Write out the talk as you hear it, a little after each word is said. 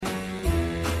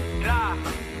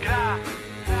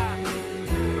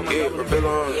Big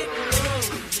on it.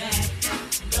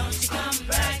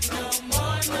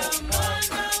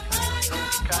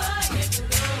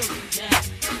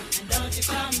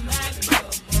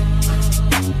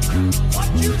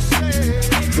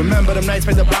 Remember them nights,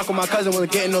 spent the block with my cousin,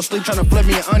 wasn't getting no sleep, trying to flip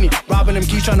me an onion. Robbing them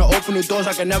keys, trying to open new doors,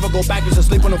 I could never go back, used to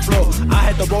sleep on the floor.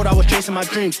 I hit the road, I was chasing my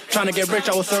dreams, trying to get rich,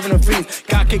 I was serving the fiends.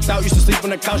 Got kicked out, used to sleep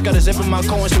on the couch, got a zip in my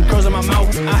coat and some curls in my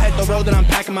mouth. I hit the road and I'm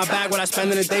packing my bag, when I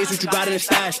spend in the days, what you got in the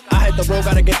stash. I hit the road,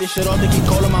 gotta get this shit off, they keep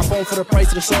calling my phone for the price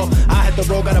of the soul. I hit the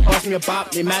road, gotta bust me a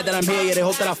bop, they mad that I'm here, yeah, they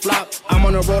hope that I flop. I'm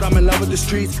on the road, I'm in love with the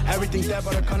streets, everything there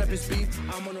but a cut up his speed.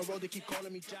 I'm on the road, they keep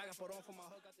calling me Jack, I put off on my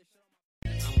hook, got this shit on my...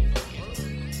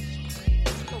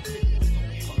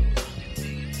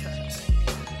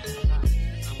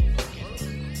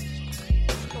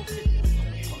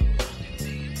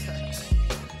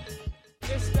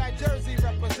 It's that Jersey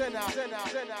representative.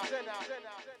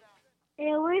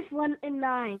 AirWave 1 and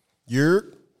 9.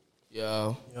 Yurt.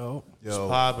 Yo. What's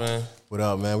poppin'? What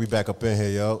up, man? We back up in here,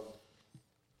 yo.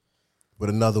 With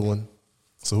another one.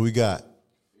 So who we got?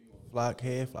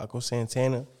 Flako,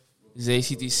 Santana.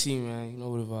 Zayctc, man. You know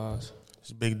what it was.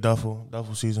 It's big Duffel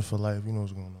season for life. You know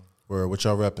what's going on. Where? What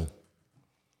y'all repping?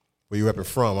 Where you repping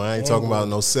from? I ain't talking about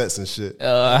no sets and shit.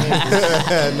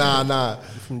 Nah.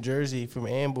 From Jersey, from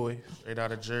Amboy. Straight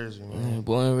out of Jersey, man.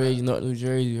 Born and raised in North New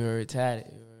Jersey, you heard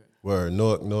tatted. Word,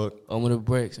 Newark. Home of the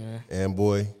bricks, man.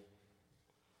 Amboy.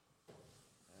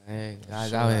 Hey,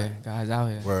 guys out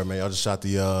here. Word, man. Y'all just shot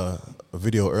the a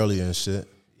video earlier and shit.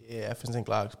 Yeah, Effins and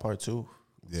Glocks Part 2.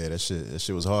 Yeah, that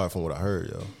shit was hard from what I heard,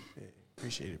 yo. Yeah,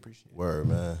 appreciate it. Word,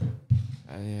 man.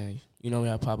 Yeah, you know what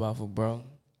I pop out for, bro.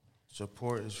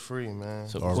 Support is free, man.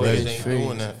 Support is free.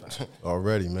 Doing that.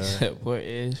 Already, man. Support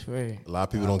is free. A lot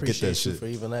of people don't get that shit. For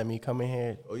even letting me come in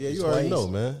here. Oh yeah, you already know,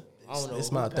 man.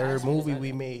 It's my third movie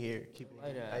we made here. Keep it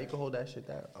like that. You can hold that shit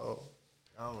down. Oh,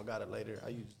 I don't got it later.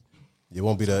 It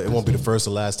won't be the first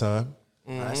or last time.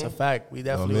 Mm-hmm. That's a fact. We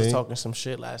definitely was talking some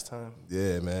shit last time.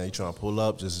 Yeah, man. You trying to pull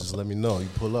up? Just let me know. You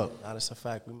pull up. Nah, that's a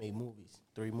fact. We made movies,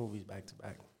 3 movies back to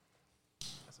back.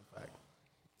 That's a fact.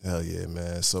 Hell yeah,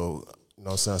 man. So you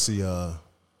know what I'm saying? I see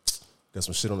got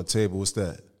some shit on the table. What's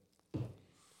that?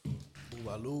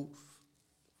 Boobaloo,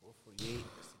 448,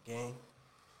 it's the gang.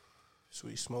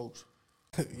 Sweet Smokes.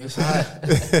 He's high.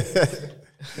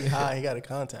 He got a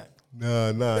contact. Nah,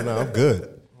 I'm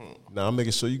good. Nah, I'm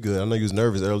making sure you good. I know you was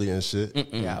nervous earlier and shit.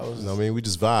 Yeah, I was. You know what I mean? We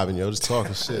just vibing, yo, just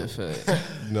talking shit.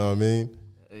 You know what I mean?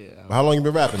 Yeah. But how long you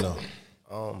been rapping though?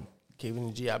 Keeping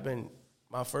the G.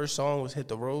 My first song was Hit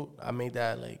the Road. I made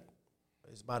that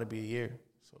it's about to be a year.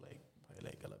 So probably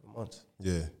 11 months.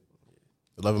 Yeah.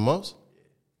 11 months? Yeah.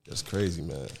 That's crazy,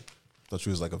 man. Thought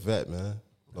you was like a vet, man. You know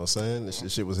what I'm saying? This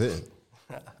shit was hitting.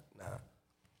 Nah.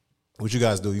 What you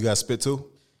guys do? You guys spit too?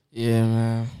 Yeah,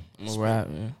 man. I'm a rap,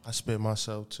 man. I spit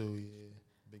myself too, yeah.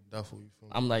 Big Duffel, you feel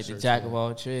me? I'm like the jack of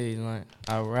all trades. Like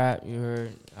I rap, you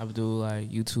heard. I do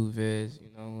like YouTube vids, you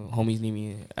know. Homies need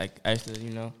me like extra,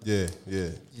 you know. Yeah.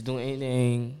 Just doing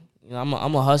anything. You know,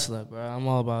 I'm a hustler, bro. I'm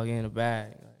all about getting a bag.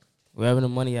 Like, wherever the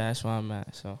money at, that's where I'm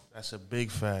at. So that's a big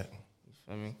fact. You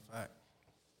feel me? Fact.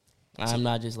 I'm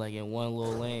not just like in one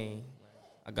little lane. Like,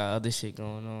 I got other shit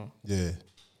going on. Yeah.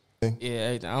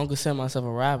 Yeah, I don't consider myself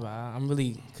a rapper. I'm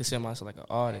really consider myself like an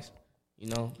artist, you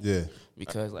know? Yeah.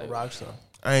 Because like a rock star.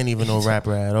 I ain't even no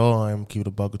rapper at all. I'm keep the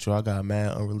buck with you. I got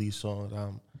mad unreleased songs.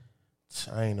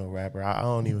 I ain't no rapper. I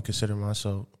don't even consider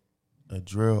myself a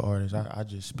drill artist. I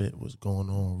just spit what's going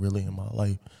on really in my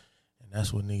life. And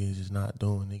that's what niggas is not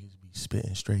doing. Niggas be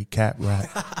spitting straight cap rap.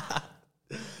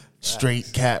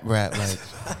 Straight cap rap. Like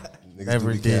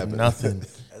never did capping. Nothing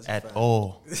at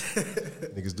all.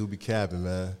 Niggas do be capping,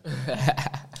 man. You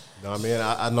know what I mean?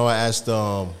 I know I asked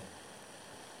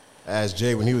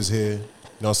Jay when he was here, you know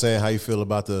what I'm saying, how you feel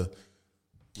about the,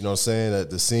 you know what I'm saying,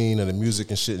 the scene and the music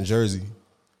and shit in Jersey.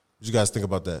 What you guys think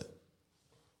about that?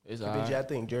 I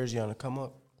think Jersey on the come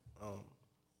up.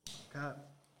 I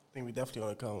think we definitely on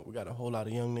the come up. We got a whole lot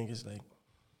of young niggas, like,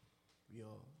 we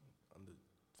all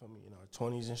in our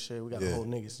 20s and shit. We got a whole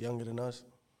niggas younger than us.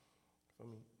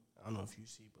 I don't know if you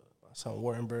see, but my son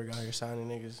Warrenberg out here signing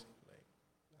niggas. Like,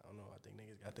 I don't know. I think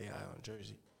niggas got their eye on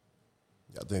Jersey.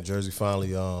 I think Jersey finally,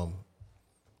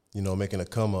 you know, making a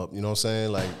come up. You know what I'm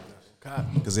saying? Like,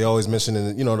 because they always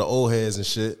mentioning, you know, the old heads and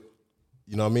shit.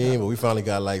 You know what I mean? But we finally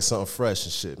got like something fresh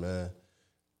and shit, man.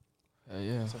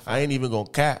 Yeah. I ain't even gonna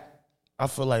cap. I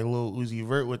feel like Lil Uzi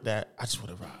Vert with that. I just would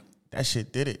have rocked. That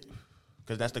shit did it.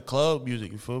 Because that's the club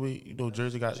music, you feel me? You know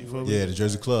Jersey got, you feel me? Yeah, the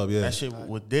Jersey Club, yeah. That shit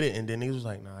did it, and then niggas was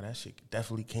like, nah, that shit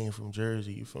definitely came from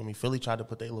Jersey, you feel me? Philly tried to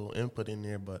put their little input in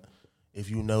there, but if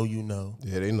you know, you know.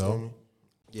 Yeah, they know.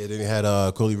 Yeah, then they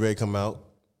had Cooley Ray come out. You know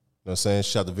what I'm saying?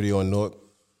 Shot the video in Newark.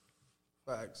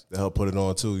 Facts. They helped put it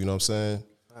on too, you know what I'm saying?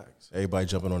 Facts. Everybody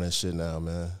jumping on that shit now,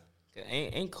 man.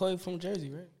 Ain't Chloe from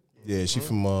Jersey, right? Yeah, she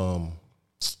from I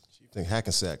think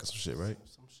Hackensack or some shit, right?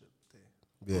 Some shit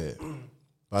there. Yeah.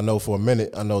 But I know for a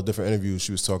minute, I know different interviews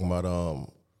she was talking about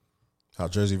how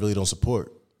Jersey really don't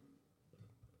support.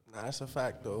 Nah, that's a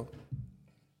fact though.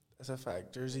 That's a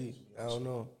fact. Jersey, I don't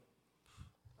know,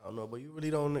 but you really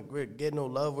don't get no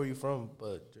love where you from.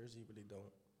 But Jersey really don't.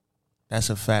 That's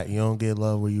a fact. You don't get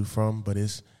love where you from, but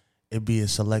it be a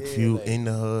select few like, in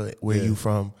the hood where you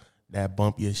from that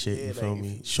bump your shit. You feel like,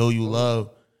 me? Show you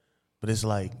love, but it's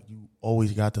like you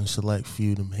always got them select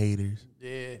few, them haters.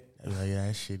 Yeah. Like, yeah,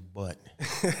 that shit butt.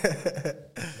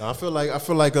 Now, I feel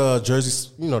like Jersey,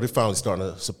 you know, they finally starting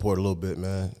to support a little bit,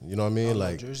 man. You know what I mean?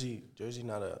 Like Jersey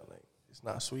not it's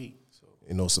not sweet. So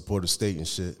you know, support the state and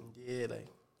shit. yeah, like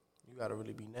you gotta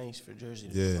really be nice for Jersey.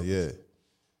 Yeah.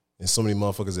 And so many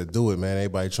motherfuckers that do it, man.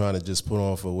 Everybody trying to just put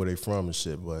on for where they from and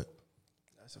shit, but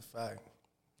That's a fact.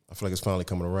 I feel like it's finally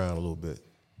coming around a little bit.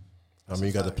 I mean,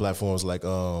 you got the platforms like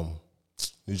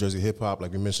New Jersey Hip Hop,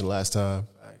 like we mentioned last time.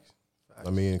 Facts. I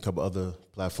mean, a couple other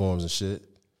platforms and shit.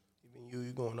 Even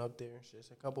you going up there and shit.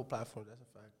 It's a couple platforms. That's a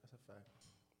fact.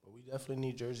 But we definitely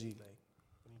need Jersey. Like,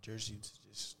 we need Jersey to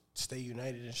just stay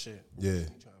united and shit. Yeah. We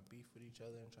trying to beef with each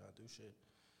other and trying to do shit.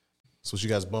 So what you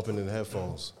guys bumping in the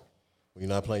headphones when you're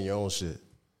not playing your own shit?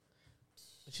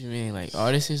 What you mean, like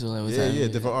artists or like what's Yeah,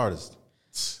 different artists.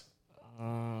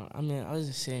 I mean, I listen to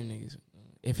the same niggas.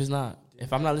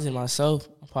 If I'm not listening to myself,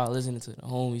 I'm probably listening to the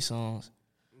homie songs.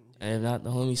 And if not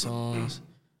the homie songs,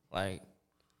 like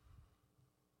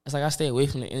it's like I stay away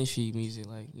from the industry music,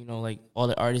 like, you know, like all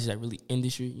the artists that really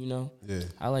industry, you know. Yeah.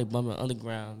 I like bumping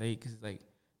underground, cause like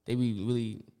they be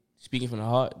really speaking from the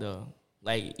heart though.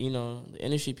 Like, you know, the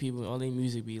industry people, all their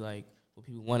music be like what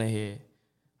people want to hear.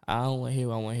 I don't want to hear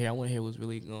what I want to hear. I want to hear what's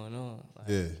really going on. Like,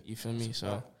 Yeah. You feel me?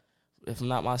 So if I'm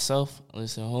not myself, I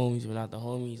listen to homies. If I'm not the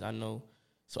homies, I know.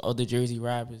 So other Jersey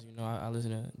rappers, you know, I listen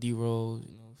to D-Rose,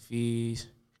 you know, Fees,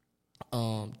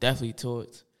 definitely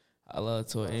Torch. I love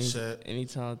Torch.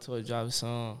 Anytime Torch drop a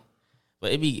song.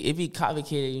 But it be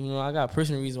complicated, you know. I got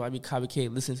personal reasons why I be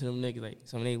complicated listening to them niggas. Like,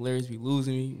 some of their lyrics be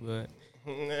losing me, but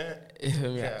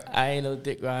I ain't no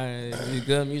dick riding. It's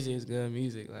good music, it's good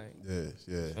music. Like,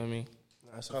 yeah. I mean,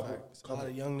 That's a fact. It's a lot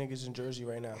of young niggas in Jersey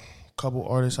right now. Couple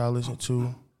artists I listen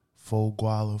to, Full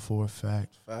Guala for a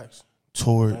fact, Facts.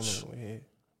 Torch,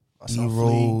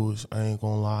 D-Rose, I ain't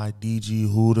gonna lie, DG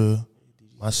Huda,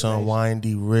 my son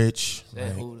YND Rich.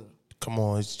 Like, come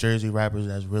on, it's Jersey rappers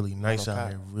that's really nice out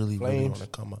here, really want to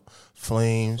come up.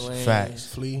 Flames,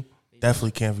 facts. Flea.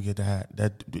 Definitely can't forget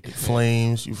that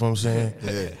Flames, you feel what I'm saying?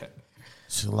 Yeah.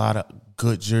 It's a lot of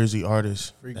good Jersey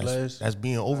artists Glass. that's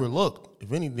being overlooked.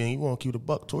 If anything, you want to keep the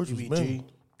buck. Torch was been. BG.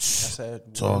 I said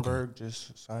Warrenburg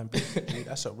just signed BG.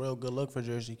 That's a real good look for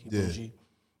Jersey. Keep BG.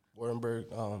 Warrenburg,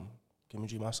 Kim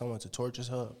G, my son went to Torch's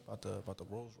Hub, about the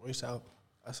Rolls Royce out.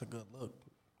 That's a good look.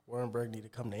 Warrenburg need to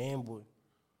come to Amboy.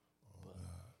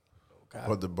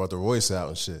 Brought the Royce out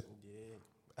and shit. Yeah,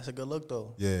 that's a good look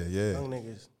though. Yeah. Young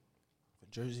niggas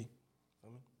for Jersey.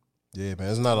 Yeah, man.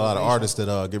 There's not a lot of artists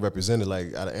that get represented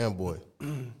like out of Amboy.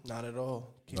 Not at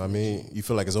all. You know what I mean? You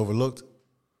feel like it's overlooked?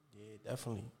 Yeah,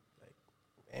 definitely. Like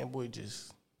Amboy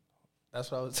just.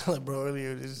 That's what I was telling bro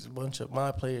earlier. Just a bunch of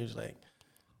my players like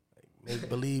make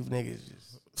believe niggas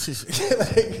just.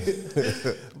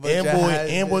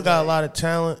 Amboy got a lot of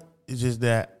talent. It's just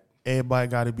that everybody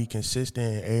got to be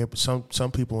consistent.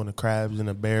 Some people in the crabs in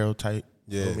the barrel type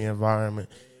environment.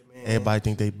 Everybody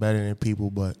think they better than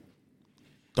people, but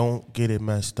don't get it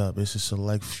messed up. It's a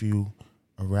select few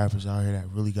of rappers out here that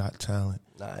really got talent.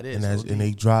 Nah, it is. And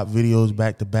they drop videos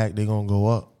back to back, they gonna go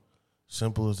up.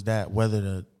 Simple as that.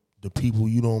 Whether the people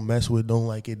you don't mess with don't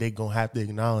like it, they gonna have to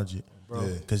acknowledge it. Bro.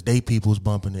 Cause they people's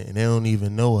bumping it and they don't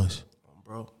even know us.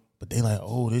 Bro. But they like,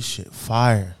 oh, this shit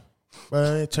fire.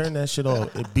 Bro, turn that shit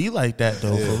off. It be like that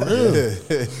though, for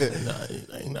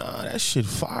real. Nah, that shit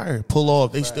fire. Pull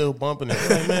off, they still bumping it.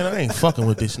 Like, man, I ain't fucking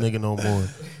with this nigga no more.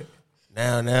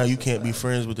 Now you can't be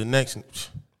friends with the next.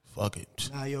 Fuck it.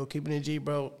 Nah, yo, keeping it G,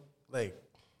 bro. Like,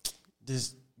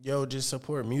 just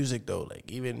support music though. Like,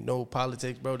 even no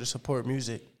politics, bro. Just support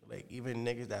music. Like, even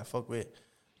niggas that fuck with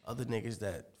other niggas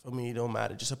that for me don't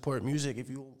matter. Just support music. If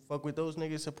you fuck with those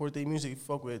niggas, support their music. If you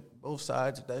fuck with both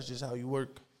sides, if that's just how you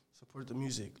work, support the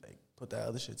music. Like, put that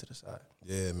other shit to the side.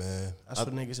 Yeah, man. That's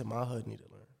what niggas in my hood need to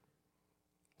learn.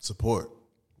 Support.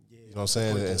 Yeah, you know what I'm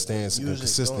saying? And staying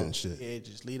consistent and shit. Yeah,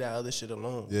 just leave that other shit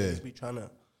alone. Yeah. Niggas be trying to,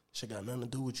 shit got nothing to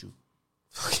do with you.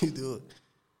 Fuck you do it.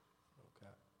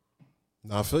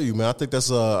 No, I feel you, man. I think that's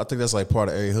like part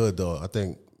of every hood, though. I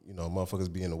think, you know,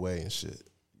 motherfuckers be in the way and shit.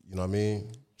 You know what I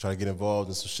mean? Try to get involved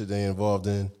in some shit they ain't involved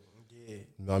in. Yeah.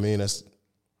 You know what I mean? That's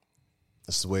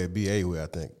the way it be anyway, I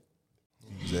think.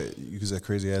 You use that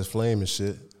crazy ass flame and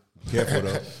shit. Be careful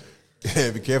though.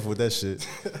 Yeah, be careful with that shit.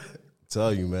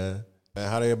 Tell you, man. Man,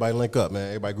 how did everybody link up, man?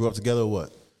 Everybody grew up together or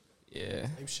what? Yeah.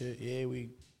 Same shit. Yeah, we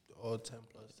all 10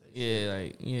 plus.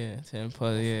 Yeah, 10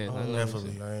 plus. Yeah,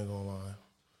 Definitely. I ain't gonna lie.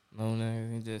 No,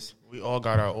 no, just we all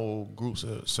got our old groups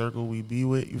of circle we be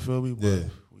with. You feel me? But Yeah.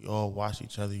 we all watch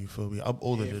each other. You feel me? I'm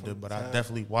older than them, but I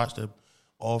definitely watched them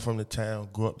all from the town.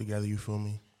 Grew up together. You feel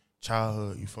me?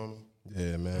 Childhood. You feel me?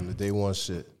 Yeah, man. The day one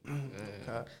shit.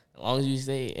 as long as you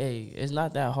say, hey, it's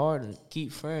not that hard to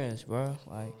keep friends, bro.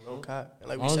 Like No cap. And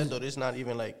like we said though, it's not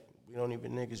even like we don't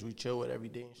even niggas we chill with every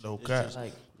day. And shit. No It's cap. just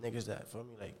like niggas that feel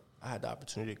me. Like I had the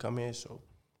opportunity to come here, so.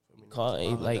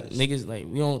 call like niggas like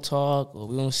we don't talk or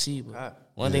we don't see.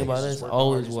 But one thing about us,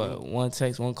 always one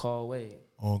text, one call away.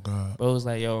 Oh God, bro was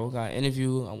like, yo, we got an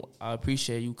interview. I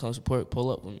appreciate you. Come support.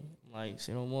 Pull up with me. I'm like,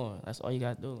 say no more. That's all you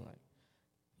gotta do. Like,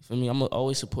 for me, I'm gonna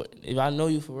always support. If I know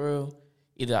you for real,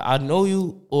 either I know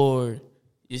you or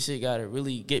your shit gotta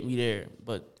really get me there.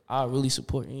 But I really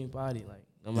support anybody. Like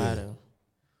no matter.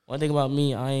 One thing about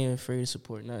me, I ain't afraid to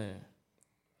support nothing.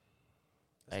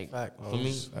 Like fact, for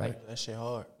me, like that shit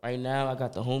hard. Right now, I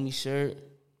got the homie shirt.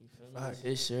 You feel me? That's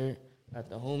his shirt. Got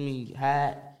the homie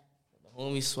hat. The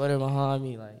homie sweater behind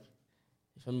me. Like,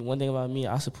 you feel me? One thing about me,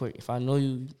 I support. If I know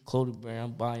you, clothing brand,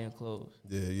 I'm buying your clothes.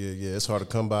 Yeah. It's hard to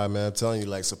come by, man. I'm telling you,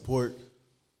 like, support.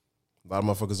 A lot of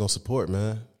motherfuckers don't support,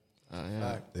 man.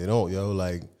 Yeah. They don't, yo.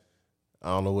 Like, I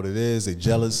don't know what it is. They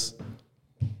jealous.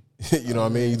 You know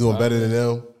what I mean? You doing better than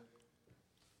them.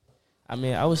 I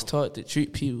mean, I was taught to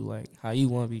treat people like how you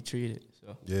want to be treated.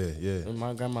 So Yeah. And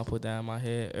my grandma put that in my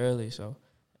head early. So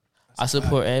I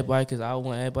support everybody because I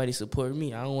want everybody to support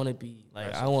me. I don't want to be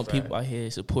like, I want people out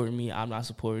here supporting me. I'm not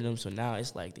supporting them. So now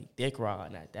it's like they dick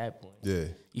riding at that point. Yeah.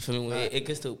 You feel me? When it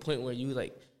gets to a point where you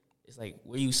like, it's like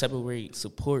where you separate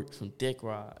support from dick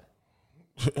ride.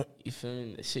 You feel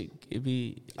me? That shit, it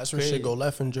be. That's where shit go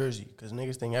left in Jersey because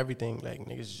niggas think everything, like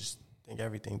niggas just think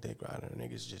everything dick riding.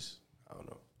 Niggas just, I don't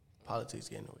know. Politics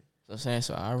getting away. So I'm saying,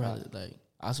 so I rather like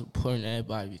I supporting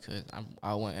everybody because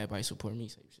I want everybody to support me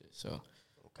type shit. So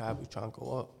okay, we trying to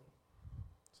go up.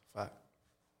 It's a fact.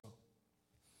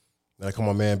 Now come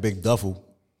on, man, Big Duffel.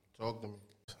 talk to me.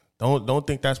 Don't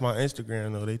think that's my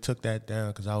Instagram though. They took that down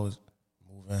because I was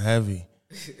moving heavy,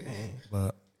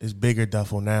 but it's Bigger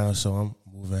Duffel now, so I'm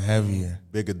moving heavier.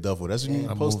 Bigger Duffel. That's what you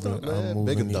post up, man.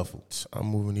 Bigger Duffel. I'm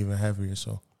moving even heavier,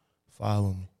 so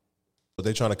follow me. But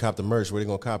they trying to cop the merch. Where they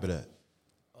gonna cop it at?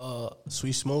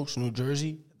 Sweet Smokes, New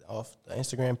Jersey, off the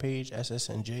Instagram page,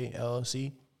 SSNJ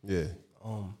LLC. Yeah.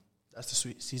 That's the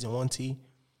sweet season 1 T.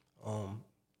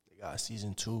 They got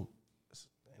season 2.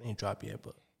 It ain't dropped yet,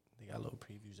 but they got little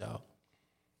previews out.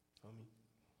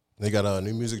 They got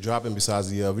new music dropping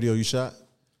besides the video you shot?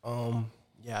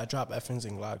 Yeah, I dropped Effins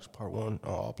and Glocks Part 1 on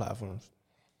all platforms.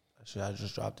 Actually, I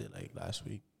just dropped it like last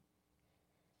week.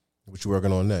 What you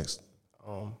working on next?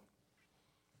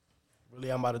 Really,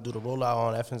 I'm about to do the rollout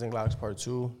on Effins and Glocks Part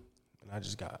 2. And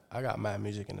I got mad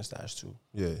music in the stash too.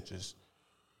 Yeah. Just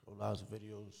rollouts,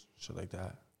 videos, shit like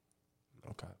that.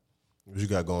 Okay. What you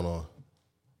got going on?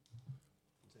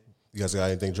 You guys got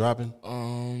anything dropping?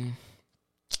 I'm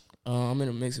in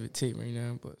a mix of a tape right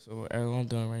now, but so what I'm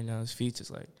doing right now is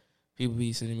features. Like people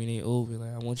be sending me they over,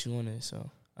 like I want you on it, so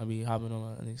I be hopping on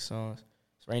my next songs.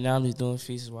 So right now I'm just doing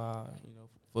features while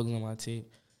focusing on my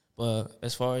tape. But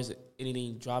as far as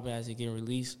anything dropping as it getting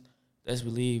released, let's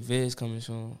believe Viz coming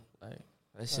soon. Like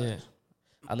that's it.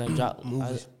 I done dropped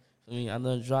movies. I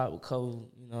done dropped a couple,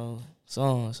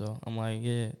 songs. So I'm like,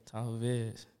 yeah, time for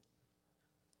Viz.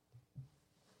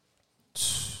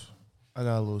 I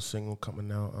got a little single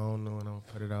coming out. I don't know when I'm gonna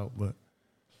put it out, but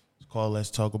it's called "Let's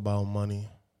Talk About Money."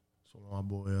 So my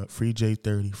boy, free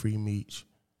J30, free Meech.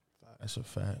 That's a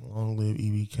fact. Long live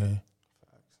EBK.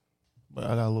 But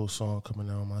I got a little song coming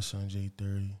out. My son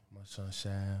J30, my son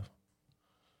Sav.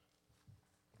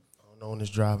 I don't know when it's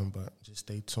dropping, but just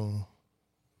stay tuned.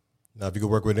 Now, if you could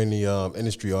work with any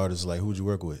industry artists, like who'd you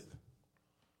work with?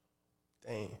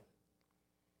 Damn.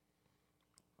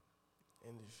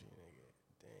 Industry nigga.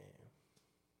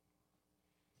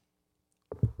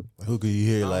 Damn. Who could you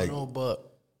hear? I don't know,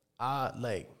 but I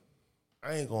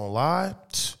ain't gonna lie.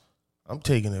 I'm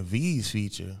taking a V's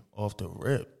feature off the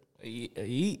rip.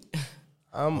 Yeet.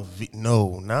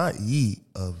 No, not Yeet.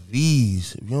 A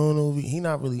V's. If you don't know, he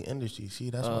not really industry. See,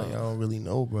 that's why y'all don't really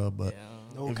know, bro. But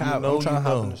no cap. I'm trying to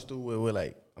hop in the studio with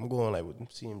I'm I'm going like with them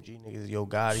CMG niggas, Yo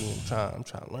Gotti. I'm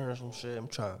trying to learn some shit. I'm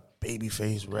trying.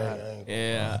 Babyface, right?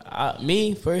 Yeah,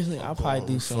 me personally, I'll probably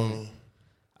do some.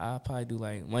 I'll probably do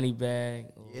like Money Bag.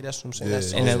 Yeah, that's what I'm saying. Yeah.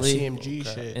 That's In the CMG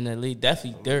shit. In the league,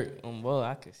 definitely Dirt. Bro,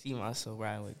 I could see myself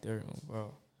riding with Dirt,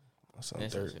 bro. Some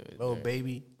That's Dirt. some shit with Little Dirt.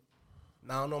 Baby.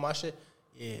 Now I don't know my shit.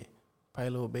 Yeah,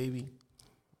 probably Little Baby.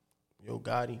 Yo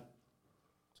Gotti.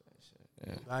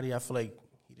 Yeah. Gotti, I feel like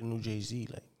he the new Jay-Z.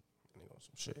 Like, he on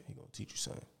some shit. He gonna teach you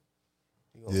something.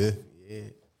 Yeah. Yeah.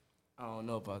 I don't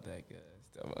know about that, guys.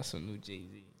 Talking about some new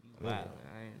Jay-Z. Wow, I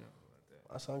ain't know about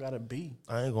that. My son got a B.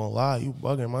 I ain't gonna lie, you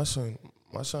bugging. My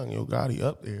son, Yo Gotti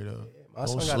up there though. My Don't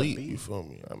son got a sleep, beat. you feel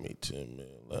me? I made 10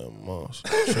 million, 11 months.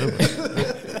 Tripping.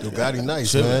 Yo Gotti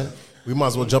nice, Chillin'. man. We might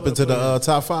as well jump into the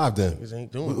top 5 then. Niggas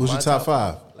ain't doing Who's it. your top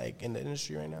 5? Like in the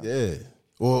industry right now. Yeah.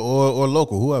 Or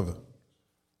local, whoever.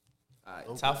 All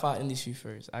right, top 5 industry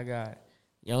first. I got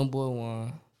YoungBoy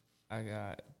 1. I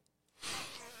got.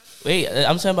 Wait,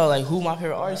 I'm talking about like who my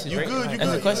favorite artist is. You right? good, you That's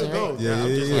good. the question, Go. right? Yeah.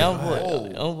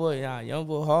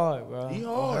 YoungBoy hard, bro. He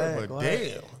hard, but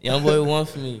damn. YoungBoy 1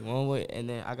 for me. One way, and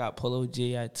then I got Polo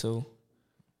G at 2.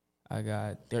 I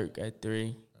got Dirk at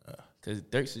 3. Cause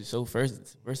Dirk's is so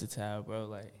versatile, bro.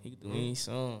 Like he can do any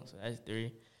song, so that's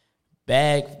 3.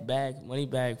 Money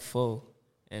Bag 4,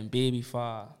 and Baby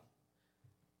 5.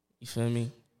 You feel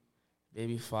me?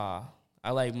 Baby 5.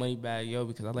 I like Money Bag, yo,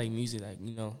 because I like music, like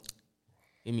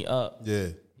get me up. Yeah.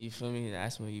 You feel me?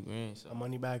 That's what he brings. So. My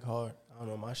Money Bag hard. I don't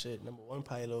know my shit. Number 1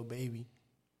 probably Lil Baby.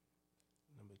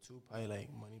 Number 2 probably like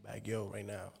Money Bag Yo right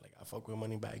now. Like I fuck with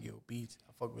Money Bag Yo beats.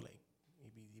 I fuck with like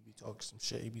he be talking some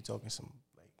shit. He be talking some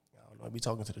like I don't know. He be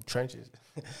talking to the trenches.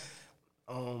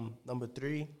 Number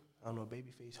 3, I don't know.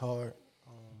 Babyface hard.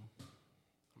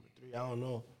 Number 3, I don't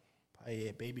know.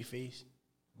 Probably Babyface.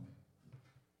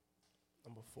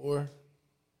 Number 4.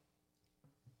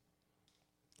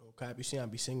 Cap, you see I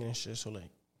be singing and shit, so like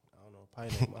I don't know,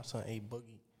 probably like my son A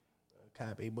Boogie,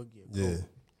 Cap A Boogie. Yeah.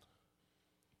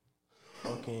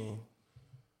 Fucking,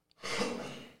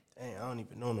 dang, I don't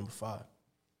even know number 5.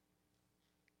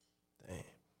 Dang,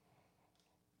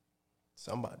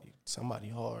 somebody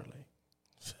hard, like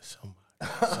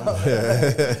somebody.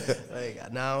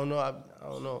 Like now I don't know, I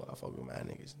don't know. I fuck with mad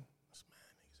niggas. There's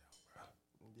mad niggas out,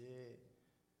 bro.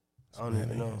 Yeah, I don't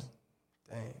even know.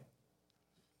 Dang.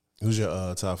 Who's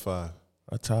your top 5?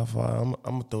 A top 5. I'm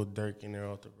gonna throw Dirk in there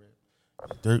off the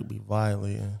rip. Dirk be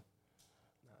violating.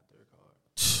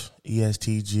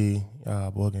 ESTG,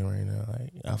 y'all bugging right now.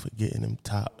 Like y'all forgetting them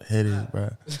top hitters, bro.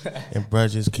 And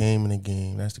bruh just came in the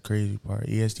game. That's the crazy part.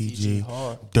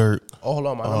 ESTG, Dirk. Oh, hold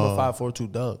on, my number 542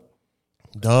 Doug.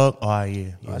 Doug. Oh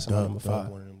yeah, That's Doug, number 5.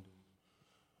 one of them.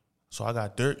 So I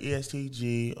got Dirk,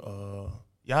 ESTG.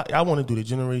 Y'all want to do the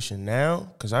generation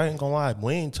now? Cause I ain't gonna lie,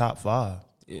 Wayne top 5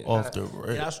 off the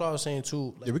rip. Yeah, that's what I was saying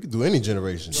too. Like, Yeah, we could do any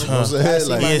generation. You know what I'm saying?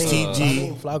 Like,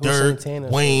 ESTG, Flako, Dirk, Santana.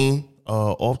 Wayne,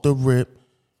 off the rip.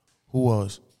 Who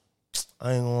else?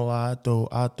 I ain't gonna lie,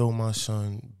 I throw my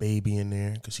son Baby in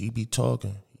there because he be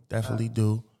talking. He definitely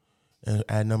do. And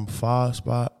at number 5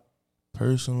 spot,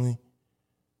 personally,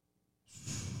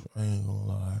 I ain't gonna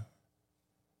lie.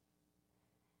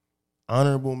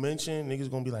 Honorable mention,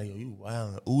 niggas gonna be like, yo, you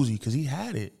wild. Uzi, because he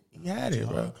had it. He had it,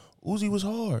 bro. Uzi was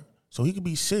hard. So he could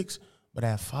be 6, but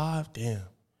at 5, damn.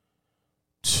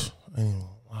 I ain't gonna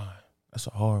lie. That's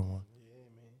a hard one.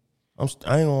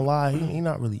 I ain't gonna lie, he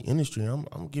not really industry.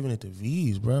 I'm giving it to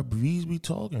V's, bro. V's be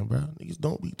talking, bro. Niggas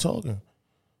don't be talking.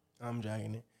 I'm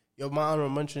jacking it. Yo, my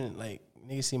honorable mention, like,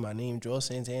 niggas see my name, Joel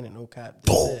Santana, no cap.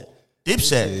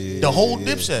 Dipset. The whole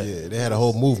Dipset. Yeah, they had a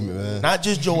whole movement, man. Not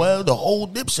just Joel, the whole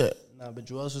Dipset. Nah, but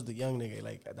Joel's was the young nigga.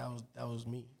 Like, that was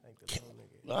me. Like, the little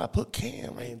nigga. Nah, I put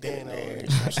Cam right And there. then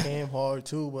Cam hard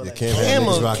too, but Yeah, like, Cam had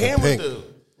niggas rocking Cam was pink. the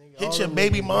hit your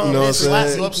baby mom, You know what and I'm slap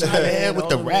saying? you upside the head with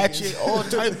the ratchet, all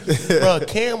type. Bro,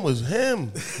 Cam was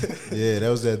him. Yeah, that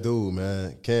was that dude,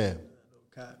 man. Cam.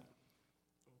 cap.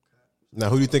 Now,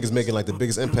 who do you think is making like the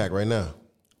biggest impact right now?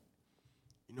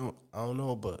 You know, I don't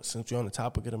know, but since you're on the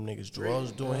topic of them niggas,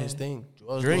 Joel's doing his thing.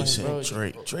 Joel's Drake doing his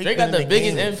said thing. Drake got been the in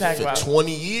biggest game impact, for bro.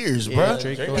 20 years, Yeah, bro.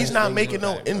 Drake doing He's his not thing making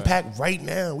no right now. impact right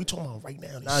now. We talking about right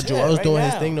now. Nah, Shit. Joel's right doing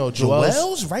his now. thing though.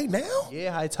 Joel's right now?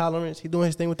 Yeah, high tolerance. He doing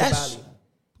his thing with the That's Bally.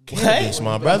 cannabis,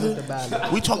 my brother. With the Bally.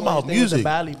 We He talking doing about his thing with the music.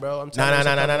 Bally, bro. I'm telling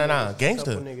you, Nah.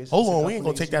 Gangster. Hold on, we ain't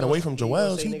gonna take that away from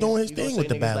Joel's. He doing his thing with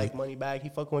the Bally. Like Money Bag, he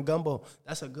fucking with Gumbo.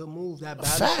 That's a good move. That Bally.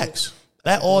 Facts.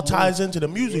 That all ties into the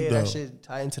music, Yeah, though. that shit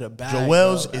tie into the bag.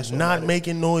 Joel's bro. is not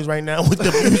making noise right now with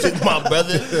the music, my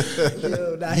brother.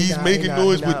 Yo, nah, He's he making not,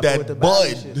 noise he with not, that but with the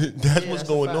Bally bud. shit. That's Yeah, what's that's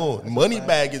going a fact. on. That's a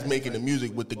Moneybag is making the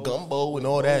music with the gumbo and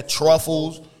all that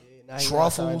truffles. Nah, he not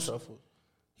Truffles. signed Truffles.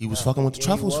 He was fucking with the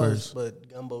truffles first. But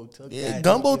Gumbo took Yeah, that.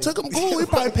 Gumbo took him cool. He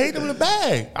probably paid him the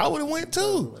bag. I would have went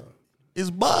too.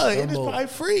 It's bud. It is probably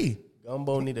free.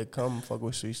 Gumbo need to come fuck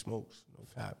with Sweet Smokes. No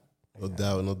cap. No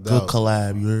doubt, no Good doubt.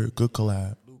 collab. You heard? Good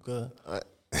collab. Luca. I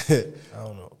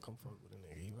don't know. Come fuck with a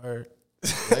nigga. You heard?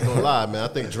 I ain't gonna lie, man. I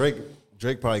think Drake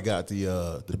probably got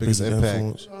the biggest impact.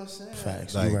 Influence.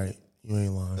 Facts. Like, you right. You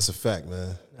ain't lying. That's a fact,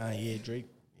 man. Nah, yeah, Drake.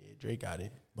 Yeah, Drake got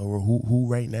it. But who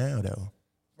right now though?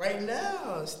 Right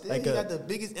now, still Like he a- got the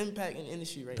biggest impact in the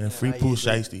industry right And now. free Pooh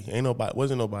Shiesty. Ain't nobody.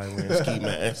 Wasn't nobody wearing ski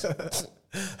masks.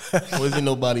 Wasn't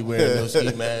nobody wearing no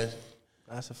ski masks.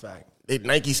 That's a fact.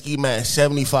 Nike ski mask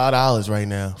 $75 right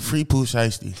now. Free Pooh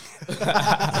Shiesty.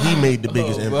 He made the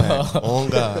biggest impact. On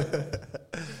God.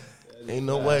 Ain't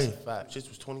no way. fact. Shit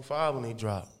was 25 when they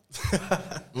dropped.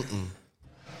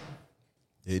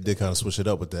 Yeah, he did kind of switch it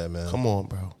up with that, man. Come on,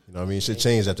 bro. You know what I mean? Shit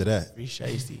changed after that. Free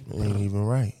Shiesty. Ain't even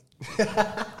right.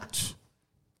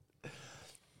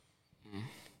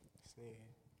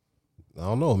 I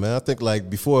don't know, man. I think like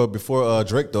before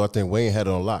Drake though, I think Wayne had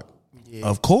it on lock. Yeah.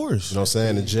 Of course. You know what I'm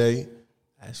saying? And Jay,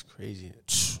 That's crazy.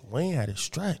 Wayne had a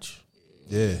stretch.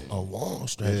 yeah. A long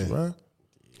stretch, Yeah. bro.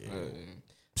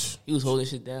 He was holding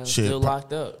shit down, Shit, still bro.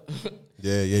 locked up.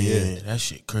 Yeah, that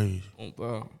shit crazy. Oh,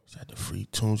 bro. Had the free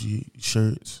Tunji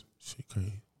shirts. Shit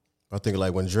crazy. I think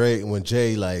like when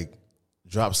Jay like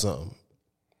drops something,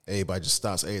 everybody just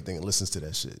stops everything and listens to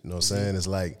that shit. You know what I'm saying? It's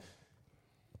like,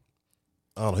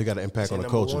 I don't know, he got an impact on the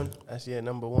Number culture. one. That's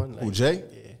number one. Like, Who, Jay?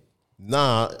 Yeah.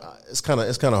 Nah, it's kind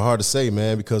of hard to say,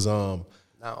 man, because Not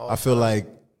all I feel time. like,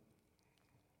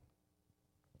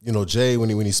 you know, Jay when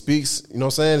he speaks, you know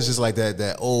what I'm saying? It's just like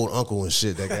that old uncle and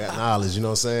shit that got knowledge, you know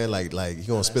what I'm saying? Like he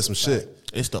gonna spit some shit.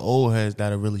 It's the old heads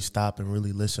that'll really stop and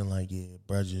really listen like, yeah,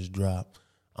 bruh just dropped.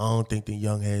 I don't think the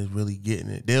young heads really getting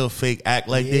it. They'll fake act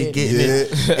like they getting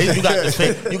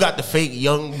it. You got the fake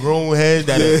young grown heads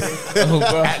that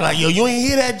act like, yo, you ain't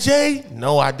hear that, Jay?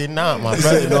 No, I did not, my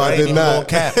brother. No, I ain't did even not.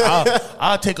 gonna cap.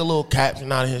 I'll take a little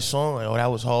caption out of his song. Like, oh, that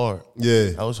was hard.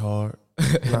 Yeah. That was hard.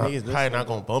 Nah, probably not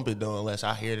gonna bump it though unless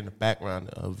I hear it in the background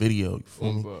of a video. You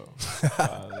feel me?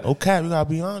 No cap, you gotta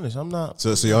be honest. I'm not.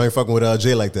 So y'all ain't fucking with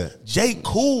Jay like that. Jay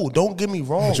cool, don't get me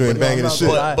wrong. But you ain't but- banging his shit.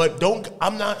 But don't.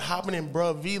 I'm not hopping in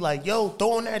bruh V like, yo,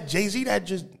 throwing that Jay-Z that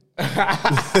just.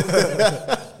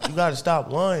 You gotta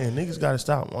stop lying. Niggas gotta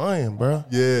stop lying, bruh.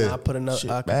 Yeah. I put another.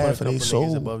 Shit I could bad put a for couple they niggas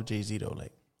soul. above Jay-Z though,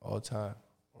 like all time,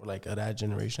 or like of that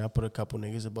generation. I put a couple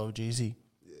niggas above Jay-Z.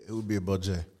 It would be about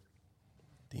Jay.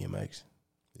 DMX.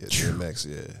 Yeah, DMX,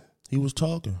 yeah. He was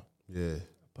talking. Yeah.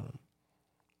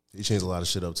 He changed a lot of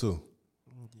shit up too.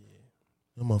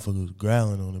 That motherfucker was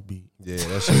growling on the beat. Yeah,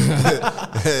 that shit.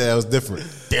 That was different.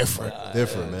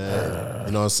 Different, man.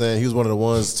 You know what I'm saying? He was one of the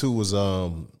ones too, was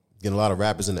getting a lot of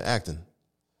rappers into acting.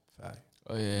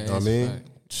 Oh, yeah. You know what I mean?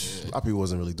 A lot of people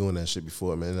wasn't really doing that shit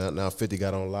before, man. Now 50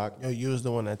 got on lock. Yo, you was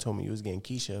the one that told me you was getting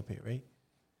Keisha up here, right?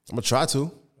 I'm gonna try to. You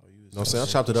know what I'm saying? I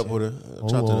chopped it up with her. I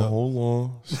chopped it up. Hold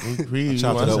on. Sneak preview.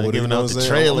 Chopped it up with her. You Giving know out what I'm the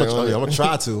saying? trailer. I'm gonna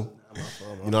try to. You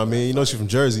know what I mean? You know she from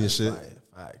Jersey and shit.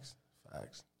 Facts.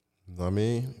 You know what I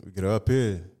mean? We get her up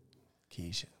here.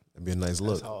 Keisha. That'd be a nice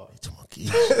look. That's hard.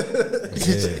 Yeah.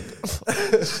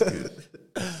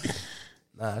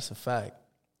 Nah, that's a fact.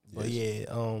 But yeah,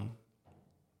 I don't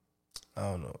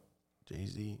know.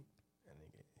 Jay-Z, that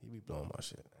nigga, he be blowing my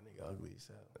shit. That nigga ugly as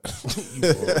hell.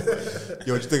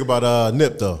 Yo, what you think about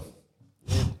Nip though?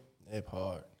 Nip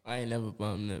hard. I ain't never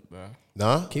bumped it, bro.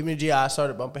 Nah? Keeping it G, I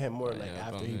started bumping him more like Yeah,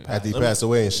 after bumping he him. passed. After he passed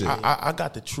away and shit. I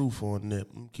got the truth on Nip.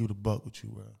 I'm keep the buck with you,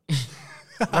 bro.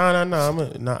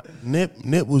 Nah.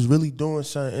 Nip was really doing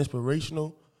something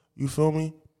inspirational. You feel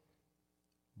me?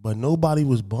 But nobody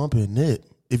was bumping Nip.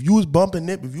 If you was bumping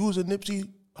Nip, if you was a Nipsey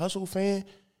Hussle fan,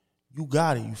 you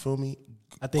got it. You feel me?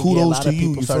 I think Kudos a lot to of you. people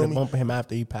You feel started me, bumping him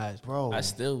after he passed. bro? I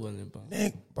still wasn't bumped.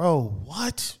 Nick, bro,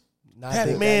 what? Nah, I That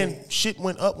think man shit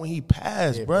went up when he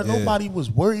passed, bro. Yeah. Nobody was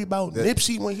worried about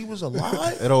Nipsey when he was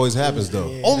alive. It always happens though.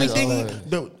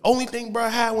 The only thing bro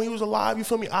had when he was alive, you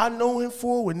feel me? I know him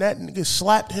for when that nigga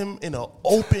slapped him in an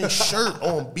open shirt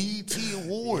on BET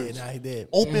Awards. Yeah, nah, he did.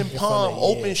 Open In front palm, of-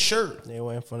 open yeah. shirt. They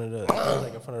went in front of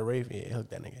like in front of Rafe. Yeah, hooked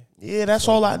that nigga. Yeah, that's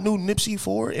all I knew Nipsey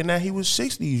for, and that he was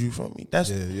 60s. You feel me? That's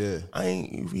Yeah. I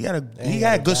ain't. He ain't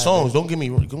had got good a songs. Don't get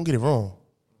it wrong.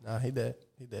 Nah, he dead.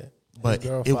 But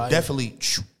His girl it fired. definitely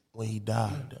when he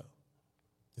died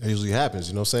though. It usually happens,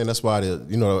 you know what I'm saying? That's why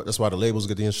the labels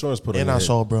get the insurance put on And their I head.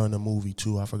 saw bro in the movie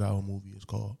too. I forgot what movie it's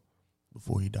called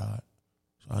before he died.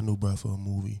 So I knew bro for a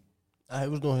movie. He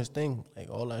was doing his thing, like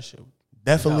all that shit.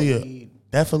 Definitely, Got weed,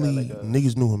 definitely got like a-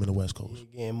 niggas knew him in the West Coast.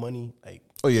 He getting money, like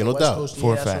Oh, yeah, the no West doubt. Coast,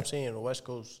 For a that's what I'm fact. saying. The West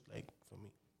Coast, like for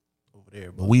me, over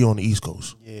there. But we on the East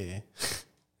Coast. Yeah.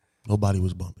 Nobody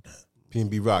was bumping that.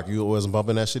 P&B Rock, you wasn't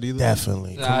bumping that shit either?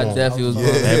 Definitely. Nah, Come I on. definitely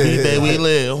was. Every day we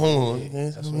live. Hold on.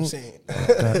 That's what I'm saying.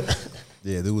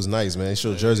 Yeah, dude was nice, man. He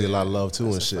showed Jersey a lot of love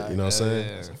too and shit. You know what I'm saying?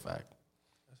 Yeah. That's a fact.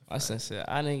 My son said,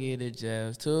 I didn't get the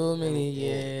jabs too many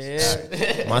years.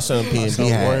 My son P&B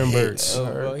had Warrenburg. hits.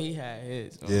 Oh, bro, he had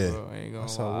hits. Oh, Yeah. bro, I ain't gonna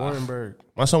So lie. Warrenburg.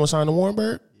 My son was signed to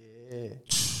Warrenburg? Yeah.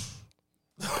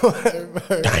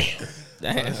 Warrenburg. Damn.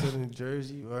 Damn. I said in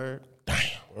Jersey, word. Damn.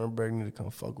 Warrenburg need to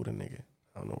come fuck with a nigga.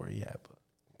 I don't know where he at, but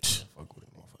Fuck with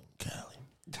him,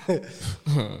 motherfucking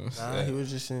Cali. nah, he was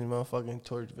just in motherfucking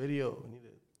Torch video. We need to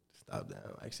stop that.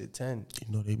 Exit 10.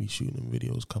 You know they be shooting them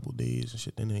videos a couple days and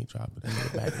shit. Then they ain't dropping that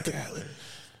nigga back in Cali.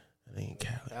 That ain't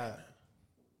Cali.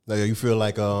 Like, you feel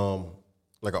like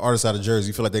an artist out of Jersey,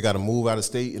 you feel like they got to move out of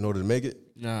state in order to make it?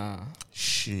 Nah.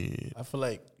 Shit. I feel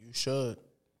like you should.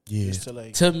 Yeah. Just to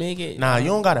like. To make it. Nah, you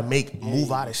don't gotta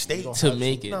move out of state To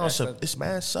make it. No, it's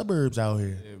mad suburbs out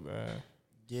here. Yeah, bro.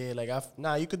 Yeah,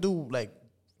 like you could do like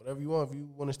whatever you want. If you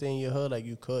want to stay in your hood, like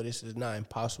you could. This is not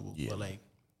impossible. Yeah. But like,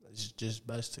 it's just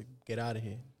best to get out of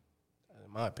here,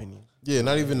 in my opinion. Yeah,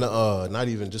 not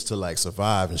even just to like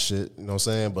survive and shit. You know what I'm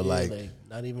saying? But Yeah, like,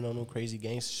 not even on no crazy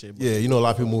gangster shit. But yeah, you know, a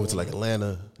lot of people moving to like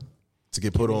Atlanta to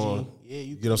get put on. Yeah,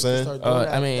 you know what I'm saying? start doing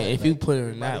that, I mean, if you put it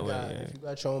in everybody that way, got- yeah. if you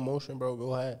got your own motion, bro,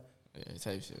 go ahead. Yeah,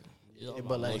 type shit. Yeah,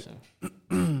 but like,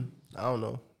 I don't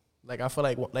know. Like, I feel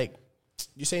like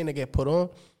you saying to get put on,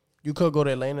 you could go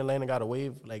to Atlanta. Atlanta got a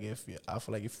wave. Like, I feel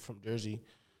like if you're from Jersey,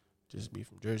 just be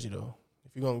from Jersey though.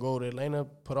 If you're gonna go to Atlanta,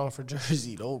 put on for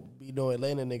Jersey. Don't be no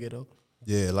Atlanta nigga though.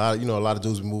 Yeah, a lot of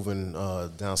dudes be moving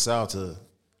down south to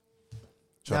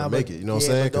try to make it. You know what I'm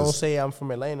yeah, saying? but don't 'Cause- say I'm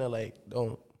from Atlanta. Like,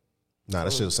 don't. Nah,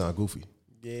 that shit'll sound goofy.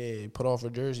 Yeah, put on for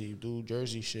Jersey. Do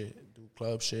Jersey shit. Do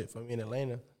club shit. For me in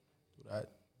Atlanta, do that.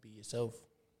 Be yourself.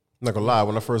 I'm not gonna lie,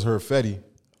 when I first heard Fetty,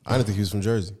 I didn't think he was from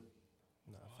Jersey.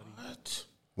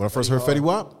 When I first heard Fetty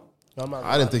Wap, No, I'm not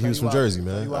I didn't think he was from Jersey,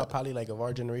 man. Fetty Wap probably like of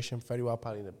our generation. Fetty Wap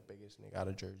probably the biggest nigga out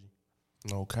of Jersey.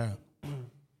 No cap. I'm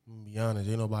gonna be honest,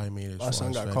 ain't nobody made it. My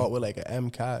son got caught with like an M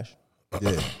cash.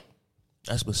 Yeah.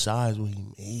 That's besides what he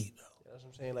made, though. That's what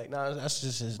I'm saying. Like, nah, that's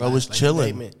just his. Bro last, was like, chilling.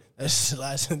 indictment. That's his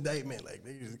last indictment. Like,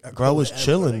 niggas got Bro caught was with M for,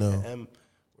 chilling, like, though. an M.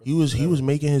 He was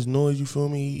making his noise. You feel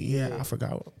me? Yeah. I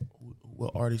forgot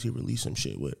what artist he released some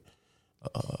shit with.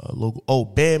 Local. Oh,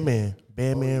 Bandman.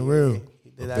 Bandman Real.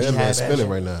 He did that That shit. man's spinning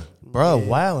right now. Bro,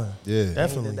 wildin'. Yeah. He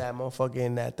Definitely. did that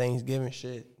motherfucking that Thanksgiving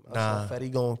shit. My Nah. son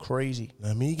Fetty going crazy.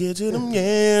 Let me get to them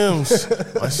yams.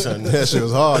 My son. That shit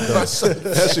was hard, though.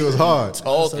 That shit was hard.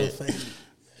 My son Fetty,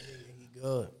 he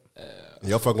good.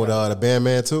 Y'all fucking with the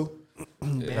Bandman too?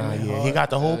 Nah, yeah. He got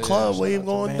the whole club wave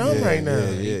going dumb Yeah, right now.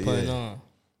 yeah, Put it yeah. on.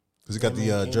 Because he got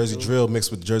the Jersey Drill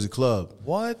mixed with the Jersey Club.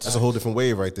 What? That's a whole different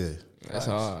wave right there. That's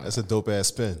hard. That's a dope ass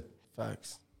spin.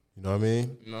 Facts. You know what I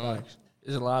mean? No,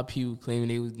 there's a lot of people claiming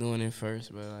they was doing it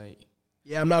first, but like,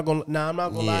 Yeah, I'm not gonna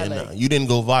lie. Yeah, Like, nah. You didn't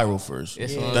go viral first.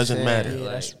 That's It what I'm doesn't saying. matter. yeah,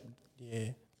 Like, that's, yeah.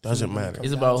 Doesn't matter.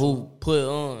 it's about who put it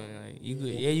on. Like, you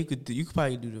could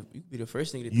probably you could be the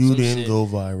first nigga to do You some didn't shit. go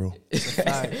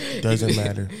viral. Doesn't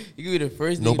matter. You could be the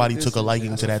first. Nobody nigga to do took a some liking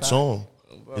shit. to that song.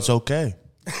 It's okay.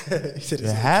 He said It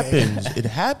it's happens. It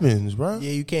happens, bro.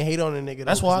 Yeah, you can't hate on a nigga. Though,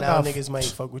 That's why 'cause I now got niggas might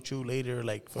fuck with you later.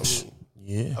 Like, for me,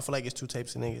 Yeah. I feel like it's two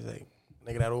types of niggas. Like,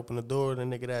 nigga that open the door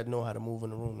and the nigga that know how to move in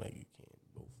the room. Like, you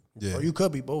can't both. Yeah. Or you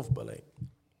could be both, but like,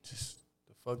 just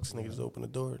the fucks niggas open the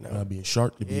door now. Gotta be a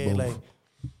shark to be Yeah, both. like,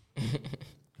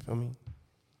 feel me?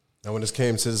 Now, when this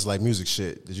came to this like music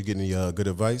shit, did you get any good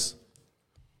advice?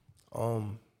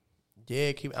 Yeah,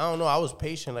 I don't know. I was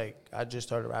patient. Like, I just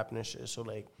started rapping and shit. So,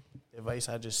 like, the advice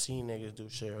I just seen niggas do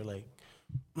shit. Or, like,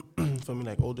 for me,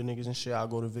 like, older niggas and shit, I'll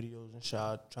go to videos and shit.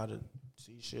 I'll try to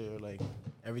see shit. Or, like,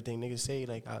 everything niggas say,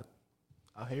 like,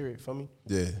 I'll hear it for me.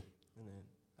 Yeah. And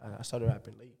then I started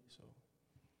rapping late. So,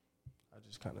 I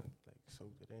just kind of, like,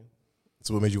 soaked it in.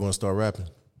 So what made you want to start rapping?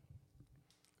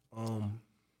 I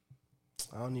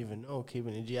don't even know.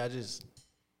 Keeping it G. I just,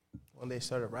 one day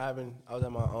started rapping. I was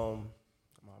at my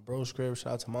bro's crib.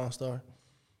 Shout out to Monstar.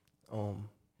 And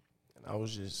I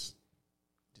was just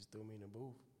threw me in the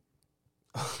booth.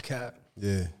 Cap.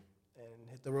 Yeah. And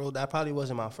hit the road. That probably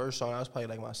wasn't my first song. That was probably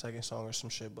like my second song or some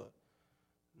shit. But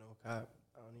no cap.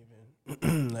 I don't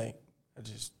even like. I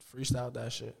just freestyled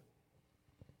that shit.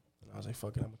 And I was like,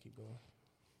 fuck it. I'm gonna keep going.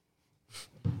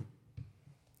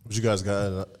 What you guys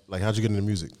got? Like, how'd you get into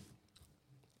music?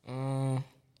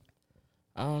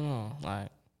 I don't know. Like,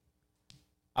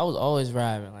 I was always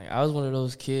rapping. Like, I was one of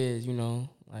those kids, you know,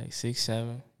 like 6,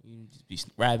 7. You just be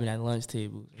rapping at lunch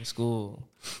tables in school,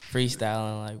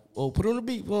 freestyling like, "Oh, put on the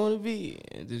beat,"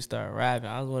 and just start rapping.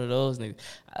 I was one of those niggas.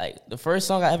 Like the first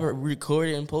song I ever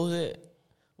recorded and posted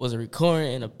was a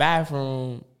recording in a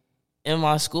bathroom in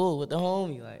my school with the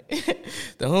homie. Like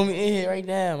the homie in here right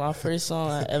now. My first song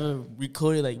I ever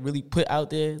recorded, like really put out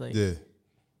there, like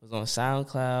was on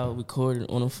SoundCloud, recorded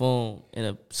on the phone in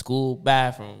a school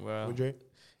bathroom, bro. With Drake?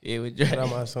 Yeah, with Drake. Shout out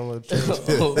my son with Drake.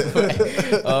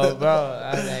 Oh, bro.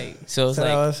 I like, so it's Shout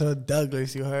like, out my son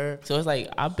Douglas, you heard? so it's like,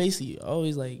 I basically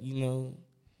always like, you know,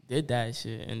 did that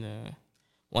shit. And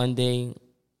one day,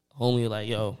 homie like,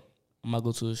 yo, I'm gonna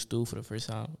go to the studio for the first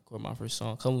time, record my first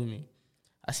song. Come with me.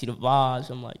 I see the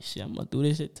vibes. I'm like, shit, I'm gonna do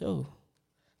this shit too.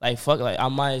 Like, fuck, like, I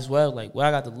might as well. Like, what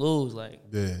I got to lose? Like,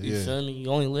 you feel me? You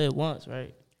only live once,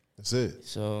 right? That's it.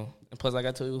 So, and plus, like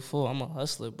I told you before, I'm a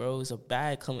hustler, bro. It's a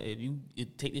bag coming. If you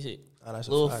take this shit a That's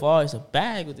little a fact. far, it's a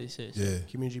bag with this shit. Yeah.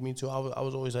 Community, me too. I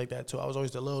was always like that too. I was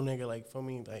always the little nigga, like, for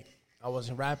me, like, I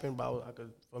wasn't rapping, but I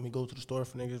could, for me, go to the store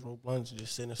for niggas, roll blunts, and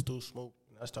just sit in the stool, smoke.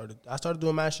 And I started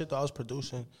doing mad shit, though. I was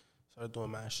producing. Started doing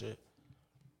mad shit.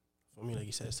 For me, like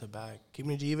you said, it's a bag.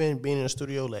 Community, even being in the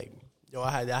studio, like, yo,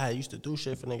 I had used to do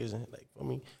shit for niggas, and, like, for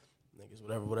me, niggas,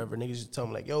 whatever. Niggas used to tell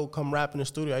me, like, yo, come rap in the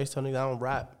studio. I used to tell niggas I don't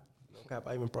rap.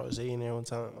 I even brought Zay in there one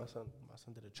time. My son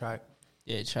did a track.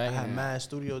 Yeah, try. I had mad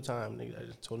studio time, nigga. I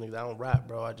just told niggas I don't rap,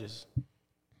 bro. I just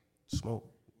smoke.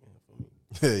 You know, for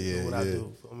me. Yeah, do what I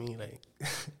do for me, like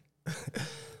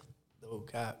no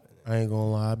cap. I ain't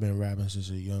gonna lie, I've been rapping since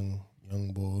a young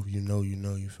boy. If you know,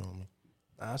 you feel me?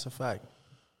 Nah, that's a fact.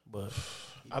 But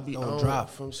I be don't on drop.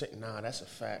 from saying, nah, that's a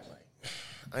fact. Like,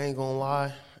 I ain't gonna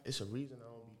lie, it's a reason I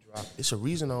don't be dropping. It's a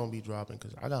reason I don't be dropping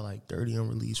because I got like 30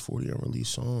 unreleased, 40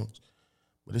 unreleased songs.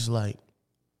 But it's like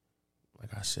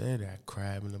I said, that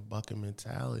crab in the bucket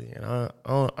mentality. And I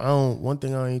don't. One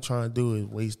thing I ain't trying to do is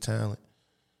waste talent.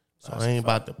 So I ain't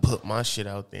about to put my shit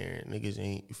out there and niggas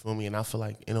ain't, you feel me? And I feel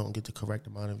like it don't get the correct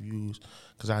amount of views.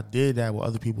 Because I did that with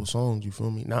other people's songs, you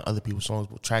feel me? Not other people's songs,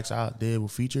 but tracks I did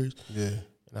with features. Yeah.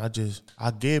 And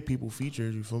I give people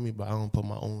features, you feel me? But I don't put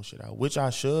my own shit out, which I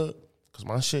should. Because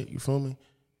my shit, you feel me?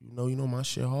 You know my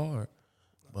shit hard.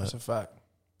 But that's a fact.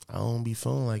 I don't be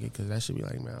feeling like it because that should be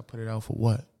like, man, I put it out for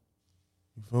what?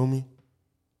 You feel me?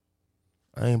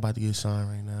 I ain't about to get signed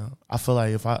right now. I feel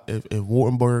like if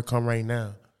Wartenberg come right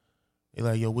now, they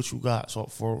like, yo, what you got so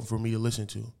for me to listen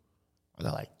to? I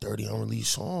got like 30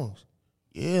 unreleased songs.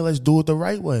 Yeah, let's do it the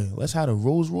right way. Let's have a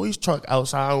Rolls Royce truck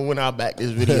outside when I back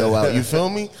this video out. You feel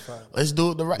me? Let's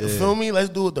do it the right. You feel me? Let's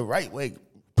do it the right way.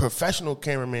 Professional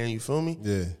cameraman. You feel me?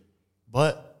 Yeah.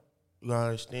 But you gotta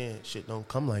understand, shit don't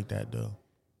come like that though.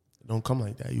 It don't come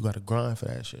like that. You gotta grind for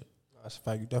that shit. That's a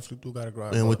fact. You definitely do gotta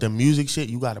grind. And with the music shit,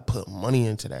 you gotta put money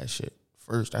into that shit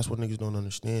first. That's what niggas don't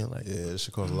understand. Like, Yeah, that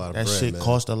shit cost a lot of that bread, shit man.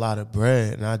 cost a lot of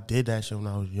bread, and I did that shit when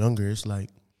I was younger. It's like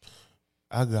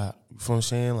I got, you feel what I'm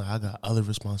saying? Like I got other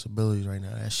responsibilities right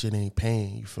now. That shit ain't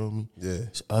paying. You feel me? Yeah.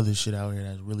 There's other shit out here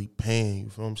that's really paying. You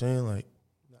feel what I'm saying? Like,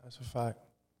 That's a fact.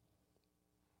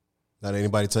 Now, did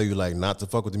anybody tell you like not to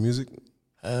fuck with the music?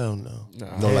 hell no.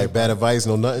 No, like bad advice,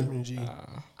 no nothing.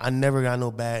 I never got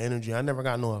no bad energy. I never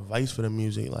got no advice for the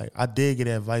music. Like, I did get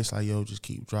advice like, yo, just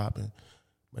keep dropping.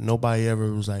 But nobody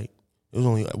ever was like, it was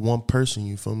only like one person,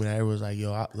 you feel me, that ever was like,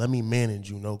 yo, let me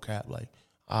manage you, no cap. Like,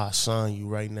 I'll sign you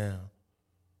right now.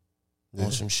 Yeah.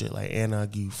 On some shit like, and I'll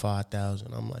give you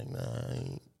 5,000. I'm like, nah,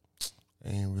 I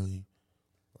ain't really,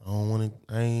 I don't want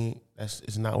to,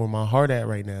 it's not where my heart at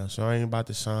right now. So I ain't about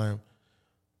to sign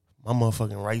my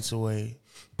motherfucking rights away.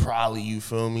 Probably, you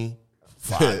feel me?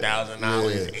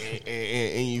 $5,000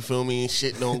 and you feel me, and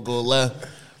shit don't go left.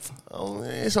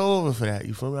 It's over for that.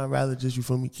 You feel me? I'd rather just, you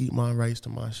feel me, keep my rights to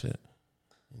my shit.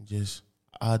 And just,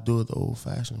 I'll do it the old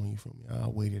fashioned way, you feel me?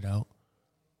 I'll wait it out.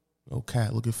 No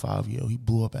cat, look at 5-year. He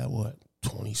blew up at what?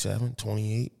 27,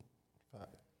 28?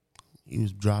 He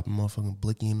was dropping motherfucking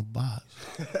Blicky in the box.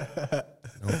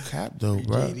 No cap though,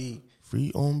 bro. JD.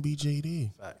 Free on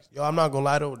BJD. Facts. Yo, I'm not gonna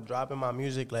lie though, dropping my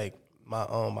music, like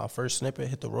my first snippet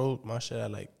hit the road, my shit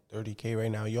at like 30K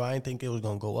right now. Yo, I didn't think it was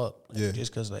gonna go up. Like, Yeah.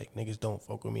 just cause like niggas don't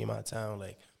fuck with me in my town.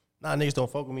 Like, nah, niggas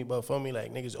don't fuck with me, but for me,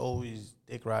 like niggas always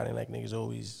dick riding, like niggas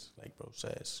always, like bro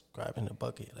says, grabbing the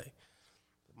bucket. Like,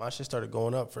 my shit started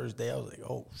going up first day. I was like,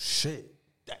 oh shit,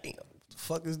 damn, what the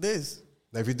fuck is this?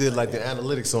 Now, if you did like the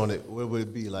analytics on it, what would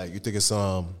it be like? You think it's a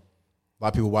lot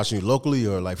of people watching you locally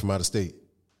or like from out of state?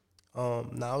 Nah,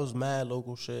 I was mad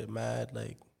local shit, mad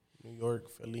like New York,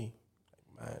 Philly,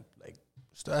 like mad like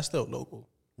that's still local,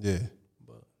 Yeah.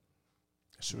 but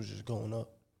that shit was just going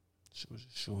up. Shit was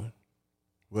just shooting.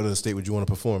 What other state would you want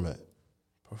to perform at?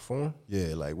 Perform?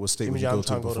 Yeah, like what state Give would me you go I'm to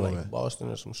trying to go to perform like at? Boston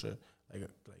or some shit, like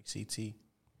like CT.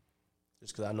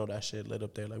 Just because I know that shit lit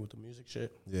up there, like with the music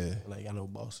shit. Yeah. Like I know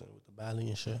Boston with the Valley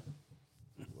and shit.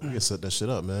 We can set that shit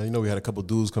up, man. You know, we had a couple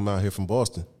dudes come out here from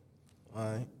Boston. All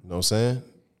right. You know what I'm saying?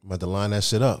 I'm about to line that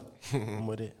shit up. I'm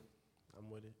with it.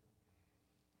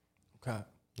 Okay.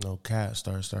 No cat.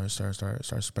 Start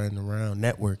spreading around,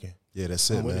 networking. Yeah, that's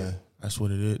it, man. That's what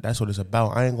it is. That's what it's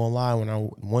about. I ain't gonna lie.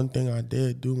 One thing I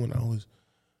did do when I was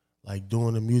like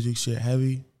doing the music shit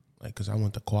heavy, like, cause I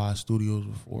went to Quad Studios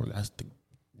before. That's the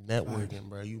networking,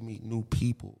 bro. You meet new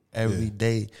people every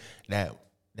day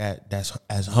that's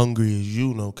as hungry as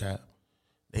you. No cap.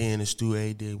 They in the stew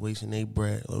every day wasting their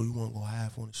bread. Oh, you want to go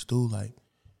half on the stew? Like,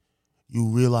 you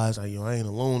realize, like, yo, I ain't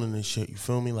alone in this shit. You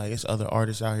feel me? Like, it's other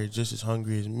artists out here just as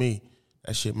hungry as me.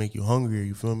 That shit make you hungrier.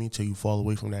 You feel me? Till you fall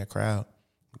away from that crowd.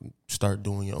 Start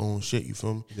doing your own shit. You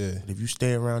feel me? Yeah. But if you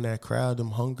stay around that crowd,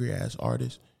 them hungry ass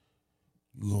artists,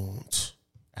 you gon'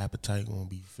 appetite gonna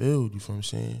be filled. You feel what I'm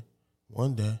saying?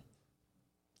 One day.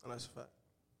 That's a fact.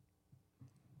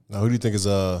 Now, who do you think is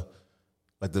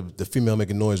like the female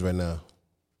making noise right now?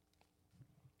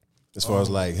 As far as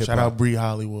like hip hop. Shout out Bree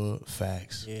Hollywood.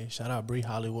 Facts. Yeah, shout out Bree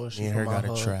Hollywood. Me and her got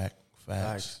a track.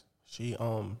 Facts. She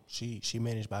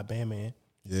managed by Bandman.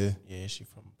 Yeah. Yeah, she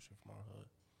from our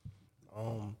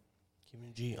hood.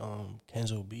 Kevin G,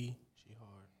 Kenzo B, she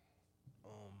hard.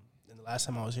 And the last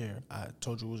time I was here, I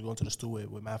told you we was going to the studio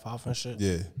with Matt Alpha and shit.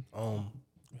 Yeah.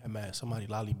 We had met somebody,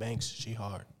 Lolly Banks, she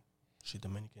hard. She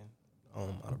Dominican. Out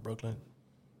of Brooklyn.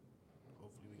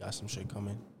 Hopefully we got some shit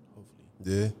coming. Hopefully.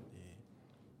 Yeah.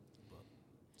 But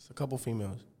it's a couple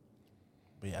females.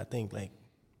 But yeah, I think like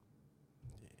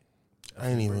I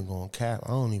ain't even going cap. I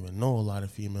don't even know a lot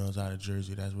of females out of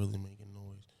Jersey that's really making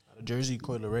noise. out of Jersey,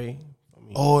 Coi Leray.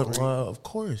 Of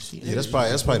course. Yeah, that's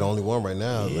probably the only one right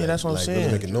now. Yeah, like, that's what I'm saying.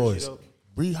 Really making noise.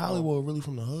 Bree Hollywood really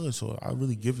from the hood, so I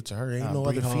really give it to her. Ain't no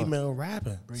Bree other hard. female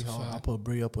rapping. Bree hard. I put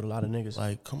Bree up with a lot of niggas.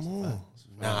 Like, come on.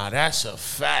 Nah, that's a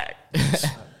fact.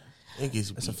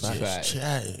 Niggas That's a be just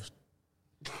chatting.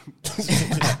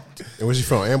 And where's she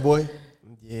from? Amboy?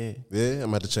 Yeah. Yeah, I'm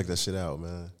gonna have to check that shit out,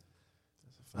 man.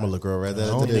 I'm gonna look her right there. I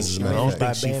don't think As a matter of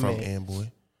fact. she from Bandman. Amboy.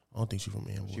 I don't think she from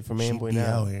Amboy. She from Amboy be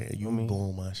now. out here. You I mean-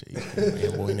 boom my shit. You from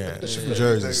Amboy now. She from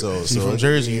Jersey, so She from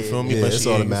Jersey, you feel me? Yeah, But that's she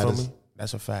all that you feel matters. me?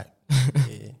 That's a fact.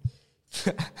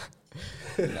 Yeah.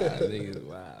 Niggas,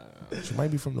 wow. She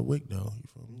might be from the Wick though. You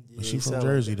feel me? But Yeah, she from sound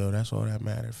Jersey though. That's all that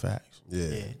matters. Facts.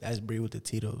 Yeah, that's Bree with the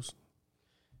Tito's.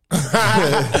 You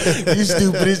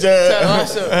stupid as hell.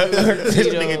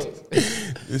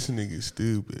 This nigga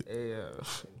stupid. Yeah,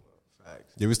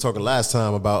 we was talking last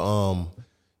time about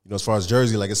you know, as far as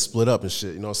Jersey, like it's split up and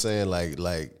shit. You know what I'm saying?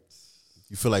 Like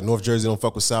you feel like North Jersey don't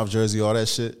fuck with South Jersey, all that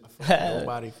shit.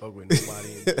 Nobody fuck with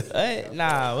nobody. What?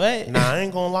 Nah, what? Nah, I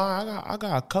ain't gonna lie. I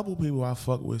got a couple people I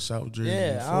fuck with South Jersey.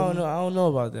 Yeah, I don't know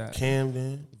about that.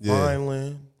 Camden, Yeah.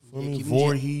 Vineland, feel me?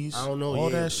 Voorhees. I don't know.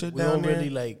 All yeah. that shit we down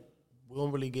don't there. We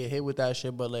don't really get hit with that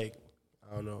shit, but like,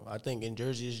 I don't know. I think in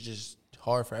Jersey it's just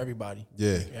hard for everybody.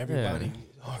 Yeah. Everybody.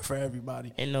 Hard for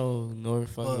everybody. Ain't no North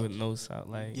fucking with no South.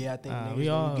 Like, Yeah, I think niggas, we when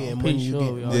all you getting I'm pretty money, you sure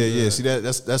get- we all Yeah, do yeah.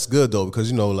 that. See that's good though,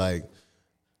 because you know, like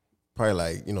probably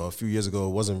like, you know, a few years ago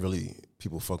it wasn't really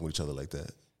people fucking with each other like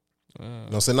that. You know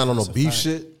what I'm saying? Not on no beef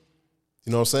shit.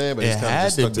 You know what I'm saying? But It it's kind of had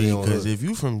just to stuck to be their own because hood. if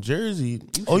you from Jersey,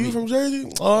 you from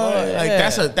Jersey? Oh, like yeah.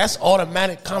 that's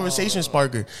automatic conversation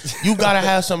sparker. You gotta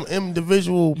have some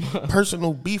individual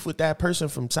personal beef with that person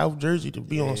from South Jersey to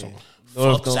be on some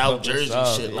fuck don't South fuck with Jersey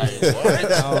South, shit. yeah. Like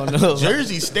what? I don't know.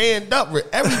 Jersey stand up with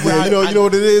everywhere. Yeah, you know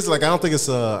what it is? Like I don't think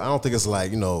it's like,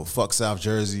 you know, fuck South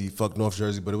Jersey, fuck North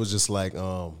Jersey, but it was just like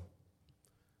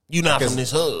you not from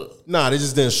this hood. nah, they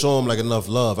just didn't show them like enough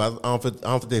love. I don't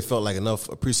think they felt like enough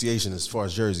appreciation as far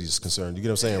as Jersey is concerned. You get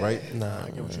what I'm saying, right? Nah, I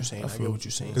get what you're saying. I get what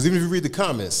you're saying. Because even if you read the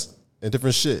comments and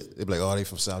different shit, they be like, oh, they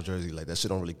from South Jersey. Like that shit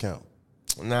don't really count.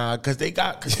 Nah, because they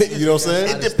got. You know what I'm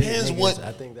saying? It depends Niggas, what.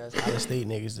 I think that's out of state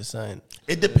niggas the son.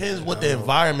 It depends what the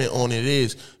environment on it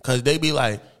is, cause they be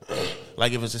like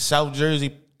if it's a South Jersey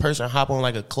person hop on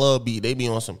like a club beat, they be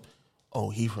on some. Oh,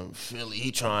 he from Philly.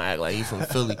 He trying to act like he from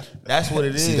Philly. That's what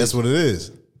it is. See, that's what it is.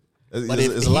 But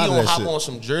It's if a he lot of don't that hop shit. on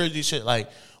some Jersey shit, like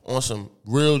on some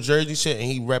real Jersey shit, and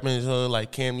he repping his hood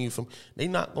like Cam, you from, they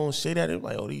not gonna say that. They're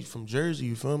like, oh, he's from Jersey.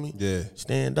 You feel me? Yeah.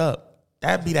 Stand up.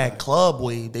 That be that club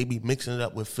way. They be mixing it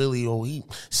up with Philly. Oh, he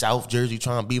South Jersey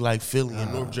trying to be like Philly,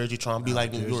 and North Jersey trying to be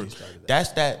like New York.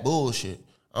 That's that bullshit.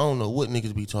 I don't know what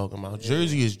niggas be talking about.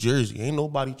 Jersey is Jersey. Ain't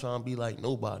nobody trying to be like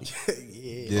nobody.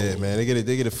 Yeah, man, they get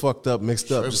it fucked up,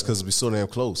 mixed up, just because we so damn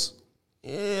close.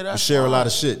 Yeah, we that's share a lot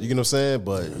of shit. You get what I'm saying?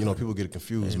 But you know, people get it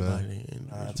confused, man.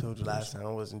 I told you last time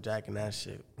I wasn't jacking that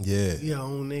shit. Yeah, Your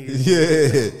own niggas.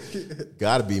 yeah,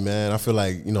 gotta be, man. I feel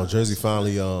like Jersey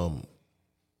finally,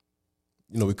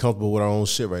 we comfortable with our own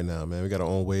shit right now, man. We got our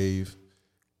own wave.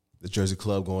 The Jersey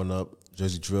club going up,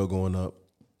 Jersey drill going up.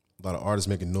 A lot of artists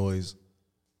making noise.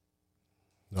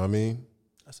 You know what I mean?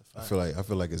 That's a fact. I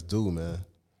feel like it's due, man.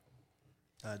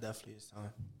 Definitely is time.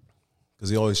 Because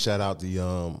he always shout out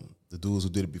the dudes who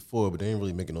did it before, but they ain't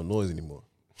really making no noise anymore.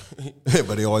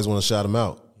 But they always want to shout them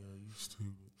out.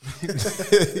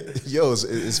 Yo,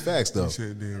 it's facts though.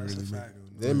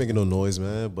 They ain't making no noise,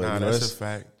 man. But that's a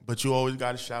fact. But you always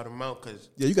got to shout them out because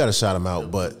you got to shout them out.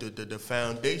 But the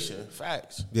foundation,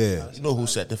 facts. Yeah, you know who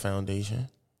set the foundation.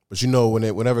 But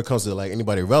whenever it comes to like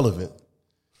anybody relevant,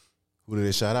 who do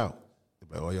they shout out?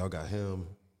 They're like, oh, y'all got him.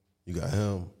 You got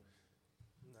him.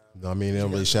 You know what I mean? They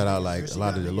don't really shout out like a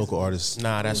lot of the local artists.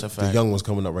 Nah, that's a fact. The young ones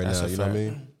coming up right That's now. a You know what I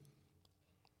fact. mean?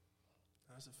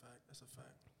 That's a fact. That's a fact.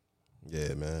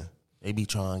 Yeah, man. They be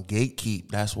trying gatekeep.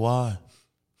 That's why.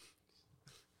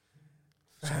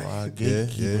 That's why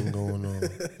gatekeeping going on.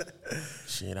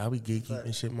 Shit, I be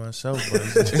gatekeeping shit myself, but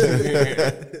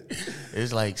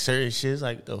it's like certain shit's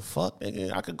like the fuck,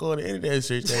 nigga. I could go on the internet and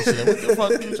search that shit. What the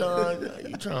fuck you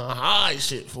trying to hide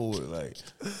shit for? Like,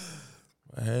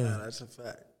 hey, That's a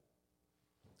fact.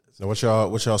 Now, what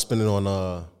y'all spending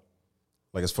on?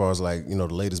 Like as far as like the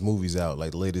latest movies out,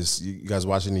 like the latest. You guys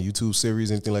watching the YouTube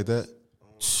series, anything like that?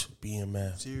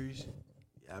 BMF Series?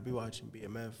 Yeah, I be watching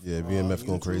BMF. Yeah, BMF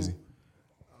going YouTube. crazy.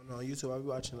 I don't know, on YouTube, I be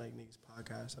watching like niggas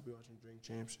podcasts. I be watching Drink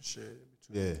Champs and shit.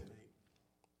 Yeah.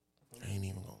 I ain't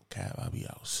even gonna cap. I be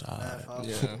outside.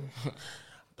 Yeah.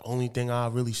 The only thing I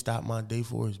really stop my day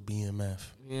for is BMF.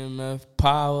 BMF,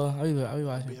 Power. I be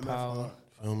watching BMF Power.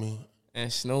 Feel me?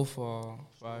 And Snowfall.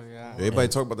 Everybody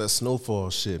talk about that Snowfall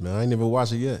shit, man. I ain't never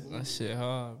watched it yet. That shit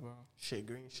hard, bro. Shit,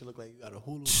 green shit look like you got a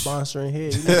Hulu sponsor in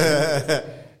here.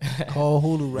 Call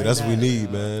Hulu right That's now. what we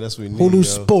need, man. That's what we need. Hulu yo.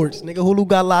 Sports, nigga. Hulu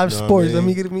got live Know what I sports. mean?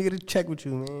 Let me get a check with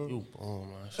you, man. You boom,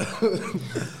 my shit.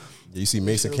 Yeah, you see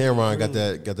Mason Cameron got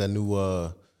that new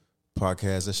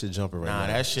podcast. That shit jumping right Nah,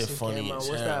 now. that shit funny Cameron, as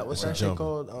what's hell. that? What's That that shit shit jumping.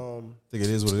 called? I think it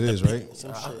is what it is, right?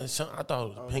 I thought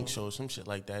it was a Pink Show, some shit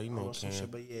like that. You know, Some Cam.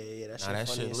 shit, but yeah, that shit Nah, that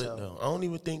funny shit as lit hell. though. I don't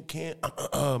even think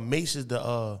Cam Mace is the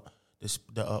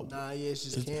Nah, yeah, it's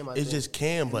just Cam. I it's think. just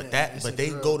Cam, but And that it's but a they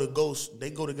girl. they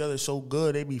go together so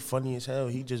good. They be funny as hell.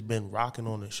 He just been rocking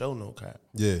on the show, no cap.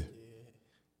 Yeah.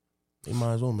 They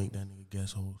might as well make that nigga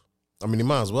guest host. I mean, he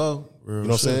might as well. Real you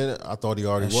know what I'm shit. saying? I thought he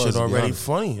already That was. shit to be already honest.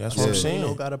 funny. That's what I'm Yeah. saying.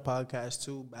 Mano got a podcast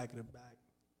too, back in the back.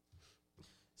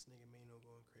 This nigga Mano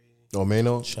going crazy. Oh,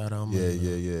 Mano? Shout out, Yeah,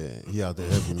 Mano. yeah. He out there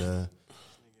heavy, man. This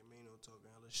nigga Mano talking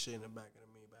hella shit in the back of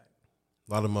the Maybach.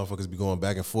 A lot of motherfuckers be going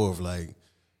back and forth, like,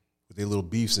 with their little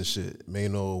beefs and shit.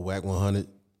 Mano, Whack 100.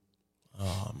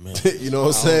 Oh man. You know what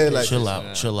I'm saying? Like, chill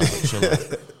out.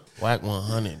 Whack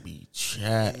 100 be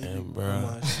chatting,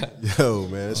 bro. yo,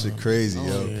 man, that shit crazy, I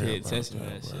yo. don't pay attention to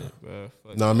that shit, bro.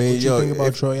 Fuck No, I mean, What yo, you think about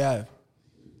if- Troy Ave?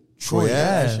 Troy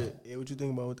That Ave? shit. Yeah, what you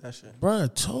think about with that shit? Bro,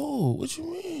 told. What you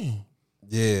mean?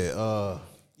 Yeah,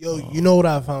 Yo, you know what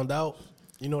I found out?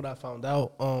 What's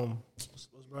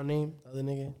bro name? The other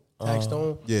nigga? Tax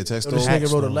Stone? yeah, text Yo, this on. nigga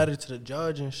wrote a Stone. letter to the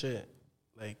judge and shit.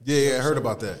 Like, Yeah, I heard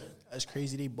about that. That's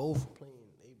crazy. They both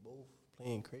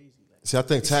playing crazy. Like, See, I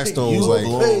think Tax Stone You was like,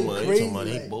 blow- Blow, man. crazy, You talking about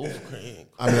they like- both crazy.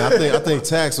 I mean, I think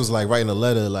Tax was like writing a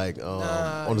letter, like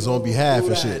on his own behalf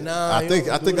and shit. I think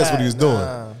that's what he was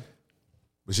doing.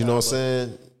 But you know what I'm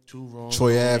saying? Too wrong.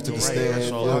 Troy Ave took the Right, stand. that's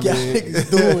You know all what Yeah, I mean? niggas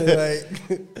doing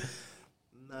like.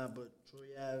 Nah, but Troy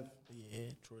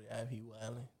Ave, Troy Ave, he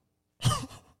wildin'.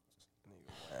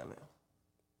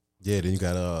 Yeah, then you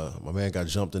got my man got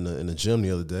jumped in the gym the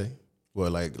other day.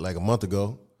 Well, like a month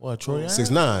ago. What, Troy Ave?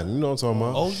 6'9", you know what I'm talking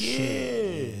about? Oh,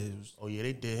 yeah. Oh, yeah,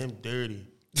 they did him dirty.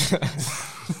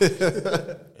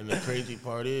 And the crazy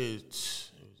part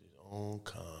is, it was his own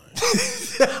kind.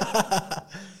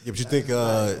 Yeah, but you think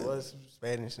What's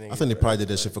Spanish nigga? I think they probably did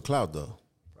that shit for clout though.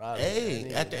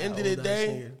 Hey, at the end of the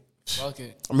day, Fuck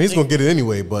it. I mean, he's gonna get it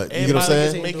anyway, but you get what I'm everybody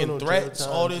is saying? making Doing no threats, jail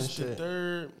all times this, and the shit.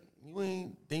 third. You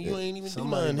ain't even do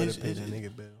Somebody nothing. better pay that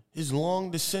nigga bill. His long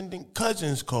descendant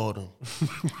cousins called him.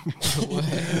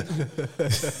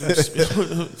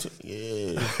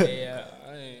 Yeah. Yeah,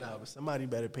 I ain't. Nah, but somebody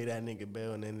better pay that nigga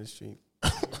bill in the industry.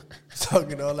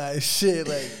 Talking all that shit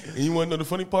like And you want to know the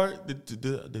funny part?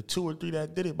 The 2 or 3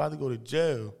 that did it about to go to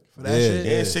jail. for that Yeah, shit.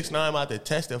 yeah. And 6ix9ine about to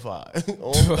testify.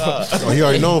 Oh God. Oh, he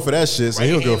already known for that shit, so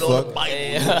he don't give a Ain't on fuck. the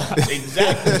Bible.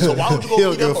 Exactly. So why would you He go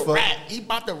don't beat give up a a fuck. rat? He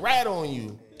about to rat on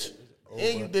you.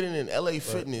 And you did it in LA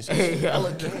Fitness.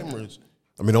 Hella cameras.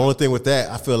 I mean, the only thing with that,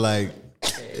 I feel like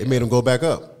it made him go back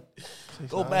up.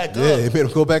 Go back up. Yeah, it made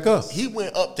him go back up. He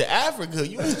went up to Africa.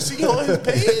 You didn't see on his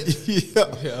page?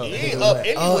 Yeah. He ain't up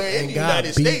anywhere in the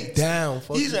United States. Down.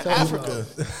 He's in Africa.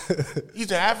 He's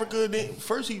in Africa. Then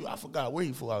first, I forgot where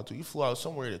he flew out to. He flew out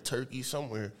somewhere to Turkey,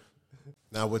 somewhere.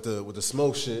 Now with the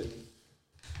smoke shit,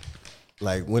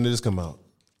 like when did this come out?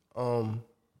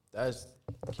 That's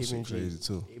keeping crazy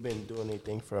too. He been doing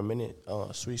anything for a minute.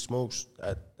 Sweet Smokes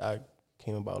that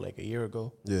came about like a year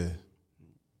ago. Yeah.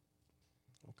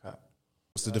 Okay.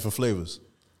 What's the different flavors?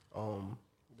 You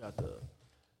got the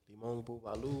Limon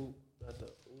Boogaloo, got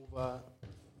the Uva,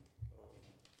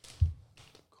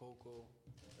 the Cocoa,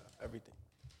 got everything.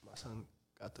 My son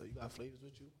got you got flavors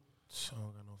with you? I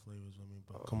don't got no flavors with me,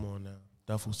 but come on now.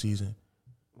 Duffel season.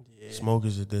 Yeah.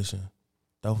 Smokers edition.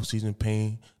 Duffel season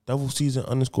pain. Duffel season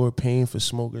 _pain for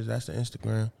smokers. That's the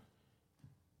Instagram.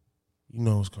 You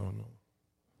know what's going on.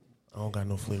 I don't got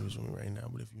no flavors with me right now,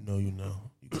 but if you know, you know.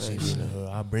 You can see me in the hood.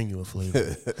 I'll bring you a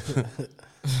flavor.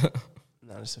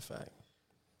 Nah, that's a fact.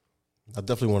 I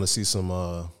definitely want to see some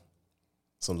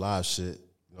live shit.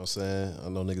 You know what I'm saying? I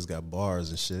know niggas got bars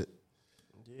and shit.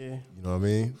 Yeah. You know what I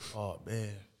mean? Oh,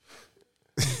 man.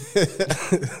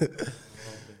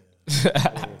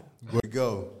 Where we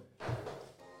go?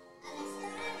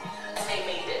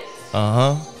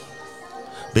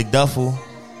 Big Duffel.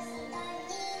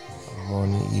 I'm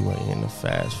on the E-way in the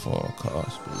fast phone car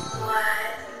speed.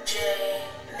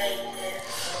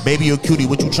 Baby, you cutie,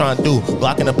 what you trying to do?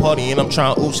 Blocking the party and I'm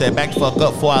trying to said back the fuck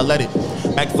up before I let it.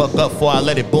 Back the fuck up before I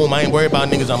let it. Boom, I ain't worried about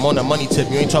niggas, I'm on the money tip.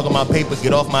 You ain't talking about paper,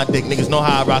 get off my dick. Niggas know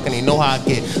how I rock and they know how I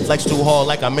get. Flex too hard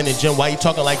like I'm in the gym. Why you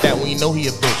talking like that when you know he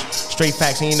a bitch? Straight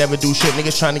facts, he ain't never do shit.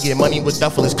 Niggas trying to get money with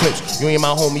Duffel as clips. You ain't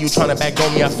my homie, you trying to back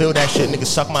on me, I feel that shit. Niggas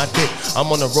suck my dick.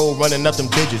 I'm on the road running up them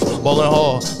digits. Ballin'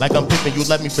 hard like I'm Pippin. You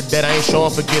left me for dead, I ain't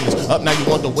showing forgiveness. Up now you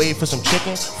want the wave for some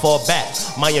chicken? Fall back,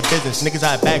 mind your business. Niggas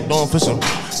I backed on for some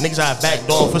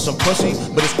pussy,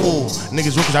 but it's cool.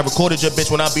 Niggas rookies, I recorded your bitch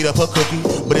when I beat up her cookie,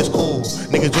 but it's cool.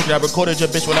 Niggas rookies, I recorded your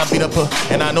bitch when I beat up her,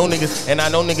 and I know niggas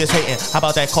hating. How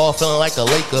about that car feeling like a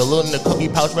Laker? A little in the cookie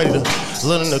pouch ready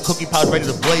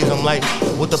to blaze. I'm like,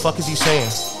 what the fuck is he saying?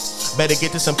 Better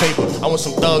get to some paper. I want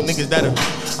some thug niggas that'll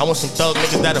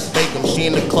fake them. She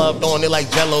in the club throwing it like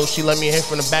Jello. She let me hit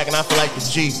from the back and I feel like the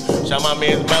G. Shout my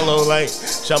man's mellow like,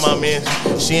 shout my man's.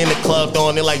 She in the club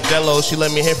throwing it like Jello. She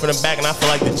let me hit from the back and I feel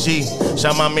like the G.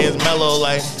 Shout my man's mellow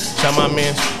like, shout my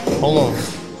man's. Hold on.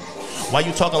 Why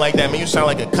you talking like that, man? You sound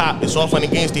like a cop. It's all fun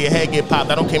and games till your head get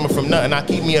popped. I don't came in from nothing. I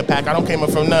keep me a pack. I don't came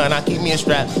in from nothing. I keep me a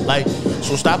strap. Like,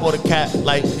 so stop all the cap.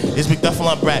 Like, it's Big Duffel,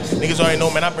 I'm brat. Niggas already know,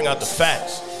 man, I bring out the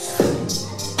facts.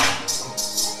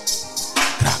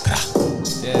 Gra, gra.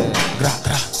 Yeah. Gra,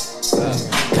 gra.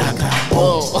 Gra, gra.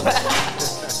 Oh.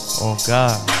 Oh,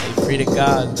 God. Hey, free the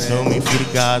gods, Tell man. me, free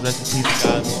the guys, rest in peace,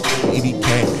 guys. EDK,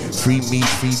 free me,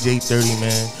 free J30,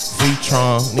 man. Free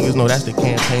Tron. Niggas know that's the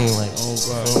campaign, like, oh,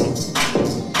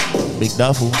 bro. Big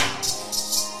Duffel.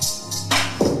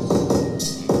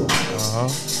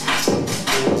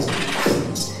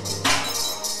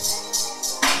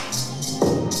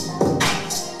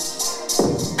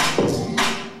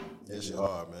 That shit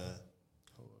hard, man.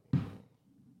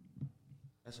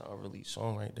 That's an unreleased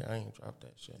song right there. I ain't dropped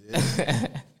that shit. Yeah.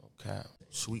 Okay.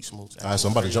 Sweet Smokes. All right, so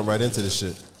I'm about to jump right into this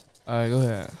shit. All right, go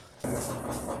ahead.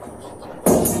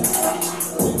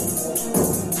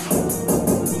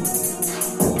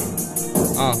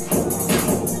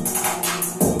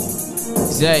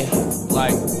 Zay,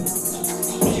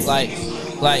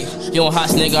 like, you on hot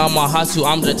nigga, I'm on hot too.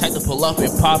 I'm the type to pull up and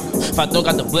pop. If I don't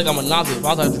got the blick, I'ma knock it. If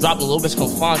I got to drop a little bitch,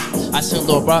 come find you. I sent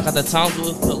Lil Brock at the time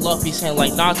to it, pull up, he saying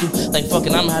like not to. Like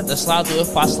fucking, I'ma have to slide through.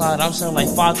 If I slide, I'm saying like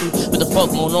 5-2. What the fuck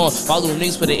going on? Follow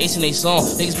niggas for the ace in they song.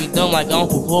 Niggas be dumb like I don't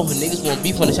perform, but niggas want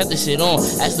beef when they set this shit on.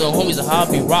 Ask the homies a how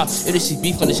I be rock. If they see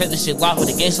beef when they set this shit lock, when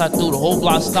the game slide through, the whole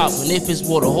block stop. When if it's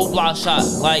war, the whole block shot.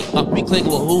 Like, be clicking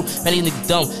with who? Man, these niggas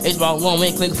dumb. H about one, we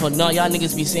ain't clicking for none. Y'all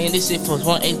niggas be saying this shit for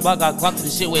one. H block got Glock to the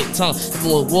shit with tongue. If it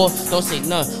was war, don't say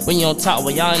none. When you on top,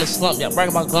 but y'all in the slump, y'all brag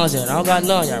about guns, yeah, I don't got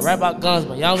none. Y'all rap about guns,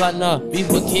 but y'all don't got none. Beef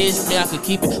with kids, man, I could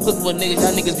keep it. Cooking with niggas,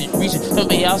 y'all niggas be reaching. Don't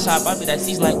be outside, I be that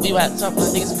season like we had tough,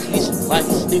 like niggas be reaching. Like,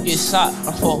 you get shot for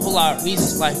a whole lot of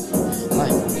reasons. Like,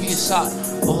 you get shot.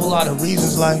 a whole lot of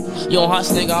Reasons like Yo, hot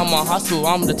nigga, I'm on hospital.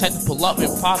 I'm a detective, pull up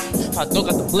and pop it. If I don't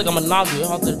got the blick, I'ma knock you.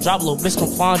 Off to the drop, little bitch,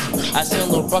 come find you. I seen a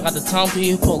little bro got the time for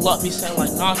you. Pull up, he saying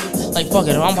like knock it. Like fuck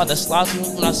it, I'm about to slide to you.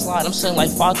 When I slide, I'm saying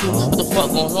like Flako. What the fuck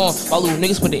going on? All little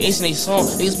niggas put the ace in they song.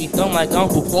 Niggas be dumb like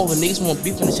Uncle Clover. Niggas want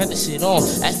beef when they set this shit on.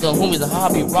 Ask the homies the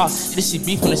hobby rock. This shit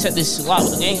beef when they set this shit lock.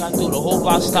 But the gang I do the whole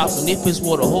block stop. When they piss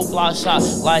war, the whole block shot.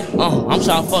 Like, I'm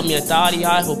trying to fuck me a thotty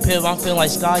eye for piv. I'm feeling like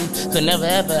Scotty. Could never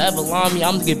ever lie me.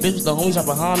 I'm to get bitch with the homies right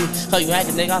behind me. How you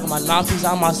acting, nigga? I got my 9-piece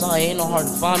out my side. Ain't no hard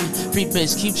to find me. Free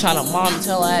bitch keep trying to mom me.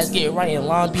 Tell her ass get right in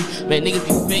line. Man, niggas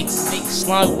be fake,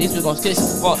 slimy. These bitch gon' stitch the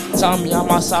fuck. Tommy, I'm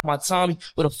outside my Tommy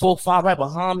with a 4-5 right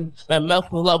behind me. Man, Mel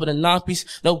pull up with a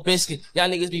 9-piece, no biscuit. Y'all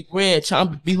niggas be weird, trying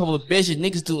to beef over bitches.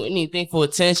 Niggas do anything for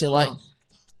attention, like,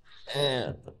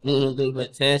 damn, do anything for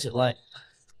attention, like,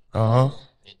 do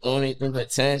anything for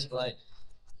attention, like.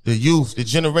 the youth, the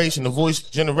generation, the voice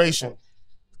generation.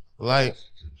 Like,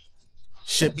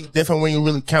 shit be different when you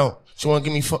really count. She wanna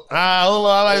give me hold on, I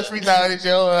like freestyle this shit. She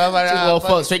gon'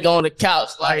 fuck straight go on the couch,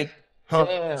 like,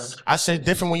 damn. I said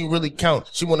different when you really count.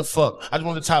 She wanna fuck. I just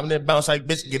want to top and then bounce like,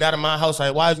 bitch, get out of my house.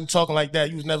 Like, why is you talking like that?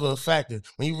 You was never a factor.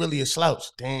 When you really a slouch.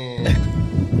 Damn. Nah,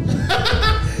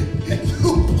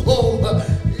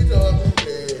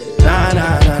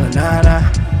 nah, nah, nah,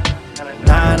 nah,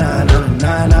 nah, nah, nah,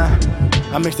 nah, nah.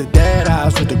 I mix the dead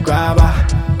eyes with the grabber.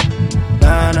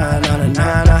 Nah, nah, nah, nah,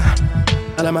 nah, nah.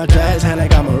 I let my jazz hand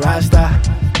like I'm a Rasta.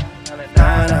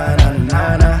 Nah, nah, nah,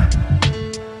 nah, nah, nah.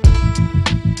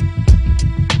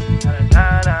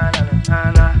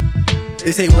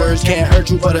 They say words can't hurt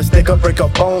you, but a stick will break a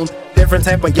bone. Different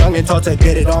type of youngin' taught to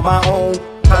get it on my own.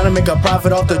 Trying to make a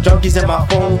profit off the junkies in my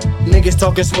phone. Niggas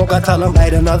talking smoke, I tell them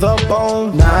light another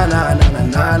bone. Nah, nah, nah, nah,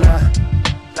 nah, nah.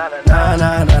 Nah,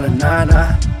 nah, nah, nah,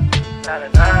 nah.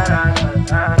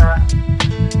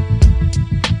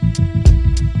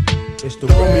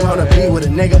 Throw me on a beat with a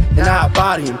nigga, and I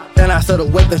body him. Then I sell the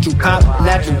whip that you cop, and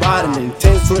that you riding in.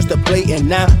 10 switch the plate, and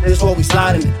now this what we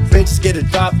sliding in. Bitches get a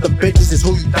drop, the bitches is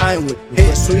who you dying with.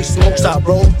 Hit sweet smoke, stop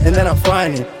roll, and then I'm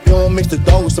frying it. You don't mix the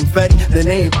dough with some fetty, then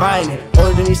they ain't buying it.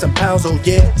 Only they need some pounds, oh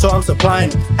yeah, so I'm supplying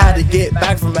it. Had to get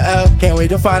back from the L, can't wait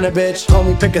to find a bitch. Told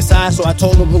me pick a side, so I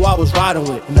told him who I was riding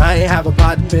with. And I ain't have a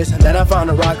pot to piss, and then I found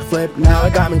a rocket flip. Now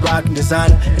it got me rocking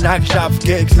designer, and I can shop for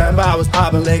kicks. Remember I was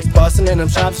popping legs, busting in them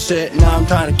shops and shit. Now I'm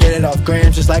trying to get it off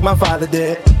grams, just like my father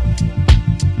did.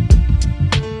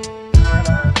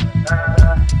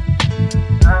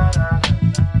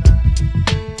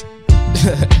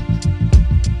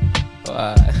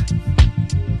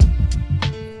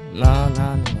 Nah,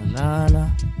 nah, nah, nah, nah.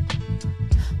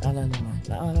 Nah, nah,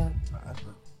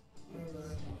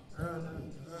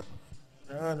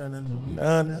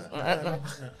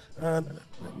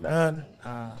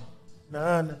 nah,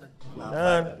 nah,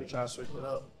 nah. We trying to switch it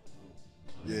up.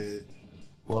 Yeah.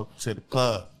 Welcome to the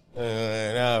club.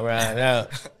 Right now.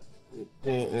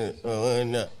 No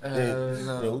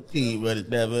tea, but it's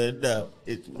never enough.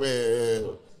 It's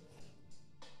real.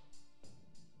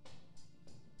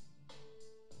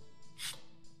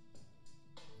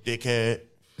 Dickhead.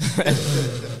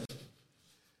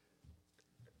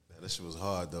 That shit was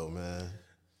hard though, man.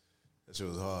 That shit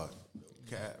was hard.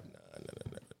 Cap.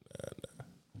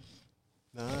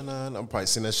 Nah. I'm probably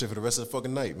seeing that shit for the rest of the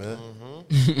fucking night, man.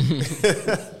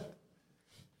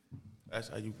 That's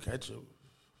how you catch them.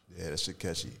 Yeah, that shit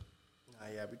catchy. Nah,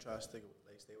 yeah, we try to stay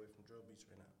away from drill beats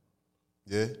right now.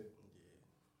 Yeah?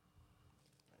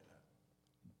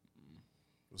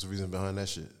 What's the reason behind that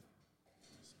shit?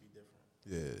 Just be different.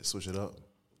 Yeah, switch it up.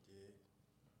 Yeah.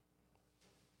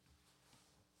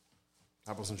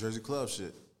 How about some Jersey Club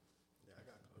shit? Yeah, I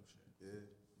got club shit. Yeah.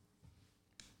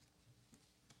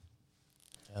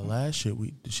 That last shit,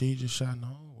 the shit you just shot in the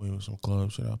hallway with some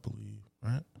club shit, I believe,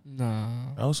 right?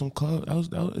 Nah. That was some club.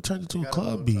 It turned into a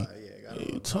club beat. Yeah,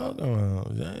 What you talking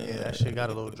about? yeah, that shit got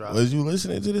a little drop. Was you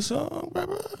listening to the song, bro?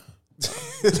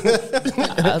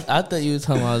 I thought you was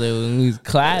talking about that when we was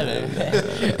clapping.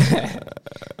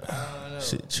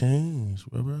 Shit changed,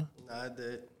 bro. Nah, I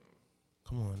did.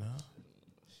 Come on now.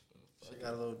 Shit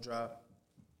got a little drop.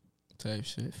 Type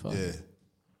shit. Fuck. Yeah.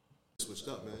 Switched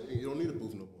up, man. You don't need a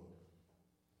booth no more.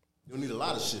 You don't need a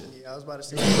lot of shit. Yeah, I was about to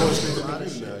say you don't need a lot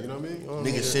of shit. Now, you know what I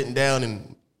mean? Niggas sitting down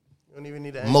in You don't even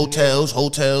need to motels,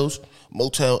 hotels,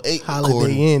 Motel 8 Holiday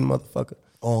recording. Inn, motherfucker.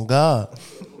 On God.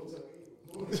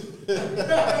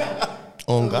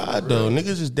 On God, though.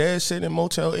 Niggas is dead sitting in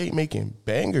Motel 8 making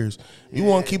bangers. You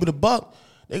want to keep it a buck?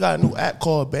 They got a new app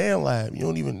called Band Lab. You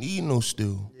don't even need no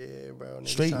still. Yeah, bro.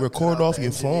 Straight record off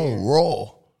your phone,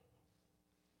 raw.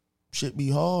 Shit be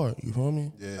hard. You feel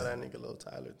me? Yeah. That nigga Lil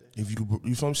Tyler did. If you feel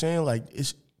what I'm saying? Like,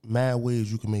 it's mad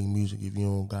ways you can make music if you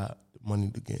don't got the money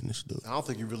to get in the studio. I don't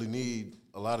think you really need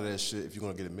a lot of that shit if you're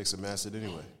gonna get it mixed and mastered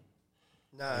anyway.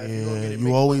 Nah, Yeah,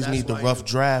 you always need the rough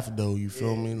draft though. You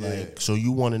feel me? Like, so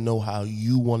you want to know how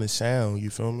you want to sound. You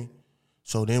feel me?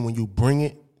 So then when you bring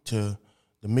it to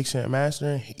the mixing and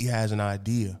mastering, he has an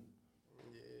idea.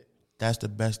 That's the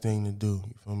best thing to do.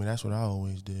 You feel me? That's what I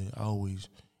always did. I always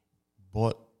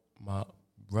bought my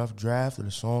rough draft of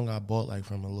the song I bought like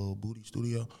from a little booty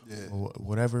studio or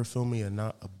whatever. Feel me? Or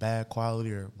not a bad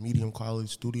quality or medium quality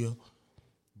studio.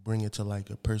 Bring it to like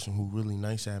a person who really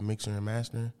nice at mixing and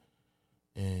mastering.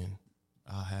 And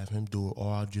I'll have him do it,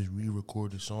 or I'll just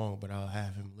re-record the song, but I'll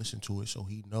have him listen to it so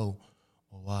he know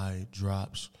why it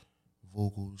drops,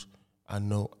 vocals. I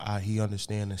know he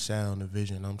understand the sound, the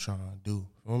vision I'm trying to do.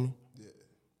 Feel me? Yeah.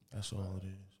 That's all it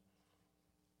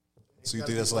is. So you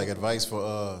think that's like advice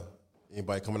for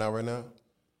anybody coming out right now?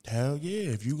 Hell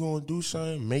yeah. If you going to do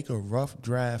something, make a rough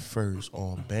draft first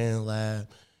on BandLab,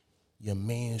 your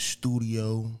man's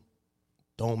studio.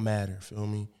 Don't matter, feel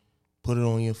me? Put it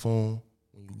on your phone.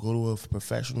 When you go to a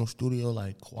professional studio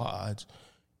like Quads,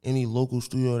 any local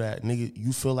studio that nigga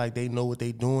you feel like they know what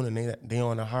they doing and they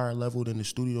on a higher level than the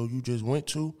studio you just went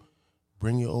to,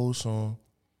 bring your old song,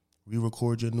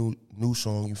 re-record your new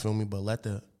song, you feel me? But let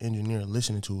the engineer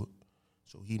listen to it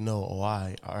so he know,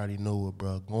 I already know what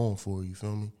bro going for, you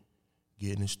feel me?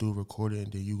 Get in the studio, record it,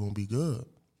 and then you gonna be good.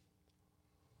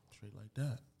 Straight like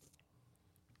that.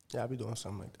 Yeah, I be doing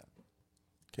something like that.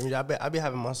 I be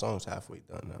having my songs halfway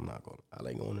done. I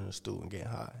like going in the studio and getting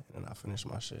high, and then I finish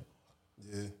my shit.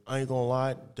 Yeah, I ain't gonna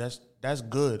lie, that's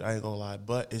good. I ain't gonna lie,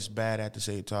 but it's bad at the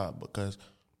same time because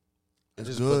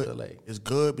it's good. It's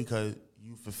good because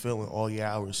you fulfilling all your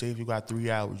hours. Say if you got 3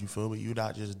 hours, you feel me? You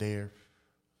not just there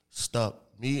stuck.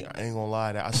 Me, I ain't gonna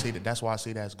lie. That's why I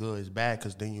say that's good. It's bad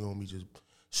because then you gonna be just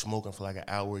smoking for like an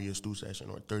hour of your studio session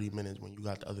or 30 minutes when you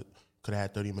got the other. Could have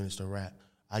had 30 minutes to rap.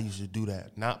 I used to do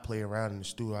that, not play around in the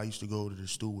studio. I used to go to the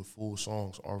studio with full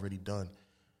songs already done.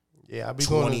 Yeah, I be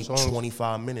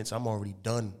 25 minutes, I'm already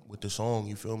done with the song,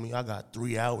 you feel me? I got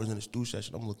 3 hours in the studio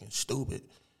session. I'm looking stupid.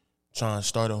 Trying to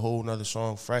start a whole nother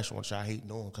song fresh, which I hate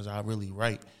doing because I really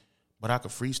write. But I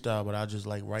could freestyle, but I just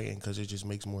like writing because it just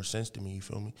makes more sense to me, you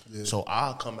feel me? Yeah. So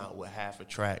I'll come out with half a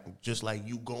track. Just like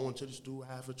you going to the studio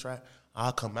half a track,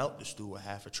 I'll come out the studio with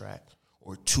half a track.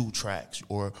 Or 2 tracks,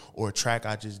 or a track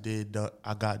I just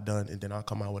I got done, and then I'll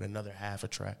come out with another half a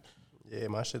track. Yeah,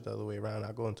 my shit the other way around.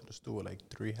 I go into the studio with like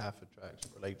 3 half a tracks.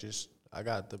 Like just, I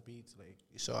got the beats, like,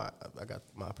 so I got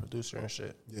my producer and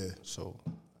shit. Yeah. So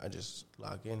I just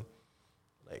log in.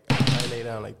 Like, I lay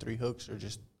down like 3 hooks or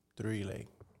just 3 like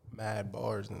mad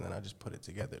bars, and then I just put it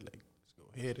together. Like,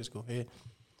 let's go here.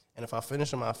 And if I finish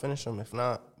them, I finish them. If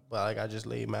not, but like I just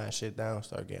lay mad shit down,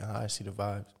 start getting high, see the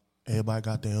vibes. Everybody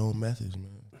got their own methods,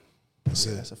 man.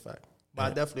 That's a fact. But I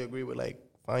definitely agree with, like,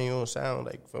 find your own sound.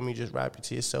 Like, for me, just rap it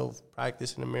to yourself,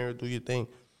 practice in the mirror, do your thing.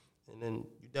 And then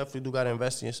you definitely do got to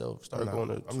invest in yourself. I'm not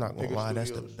going to lie, that's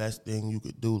the best thing you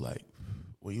could do. Like,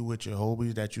 when you with your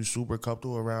homies that you super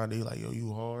comfortable around, they like, yo,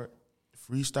 you hard.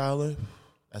 Freestyling,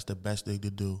 that's the best thing to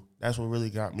do. That's what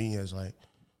really got me as, like,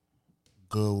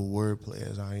 good with wordplay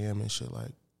as I am and shit,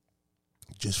 like.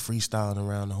 Just freestyling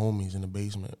around the homies in the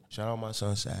basement. Shout out my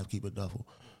son Sav, keep it Duffel.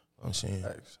 I'm saying,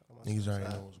 niggas already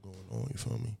know what's going on, you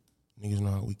feel me? Niggas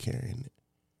know how we carrying it.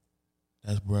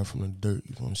 That's bruh from the dirt,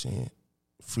 you feel what I'm saying?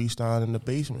 Freestyling in the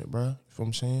basement, bruh, you feel what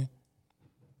I'm saying?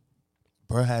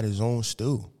 Bruh had his own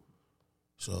stew.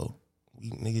 So,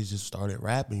 we niggas just started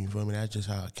rapping, you feel me? That's just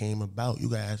how it came about. You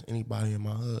gotta ask anybody in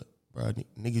my hood, bruh.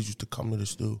 Niggas used to come to the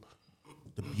stew.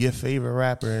 Your favorite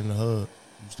rapper in the hood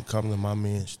used to come to my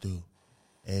man's stew.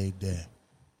 Every day.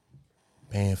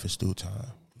 Paying for stew time.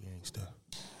 Gangsta.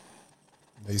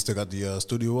 Now you still got the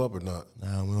studio up or not?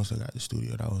 Nah, we don't still got the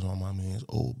studio. That was on my man's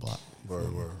old block.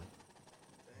 Word.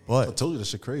 But I told you that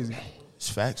shit crazy. It's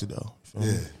facts though.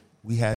 Yeah. We had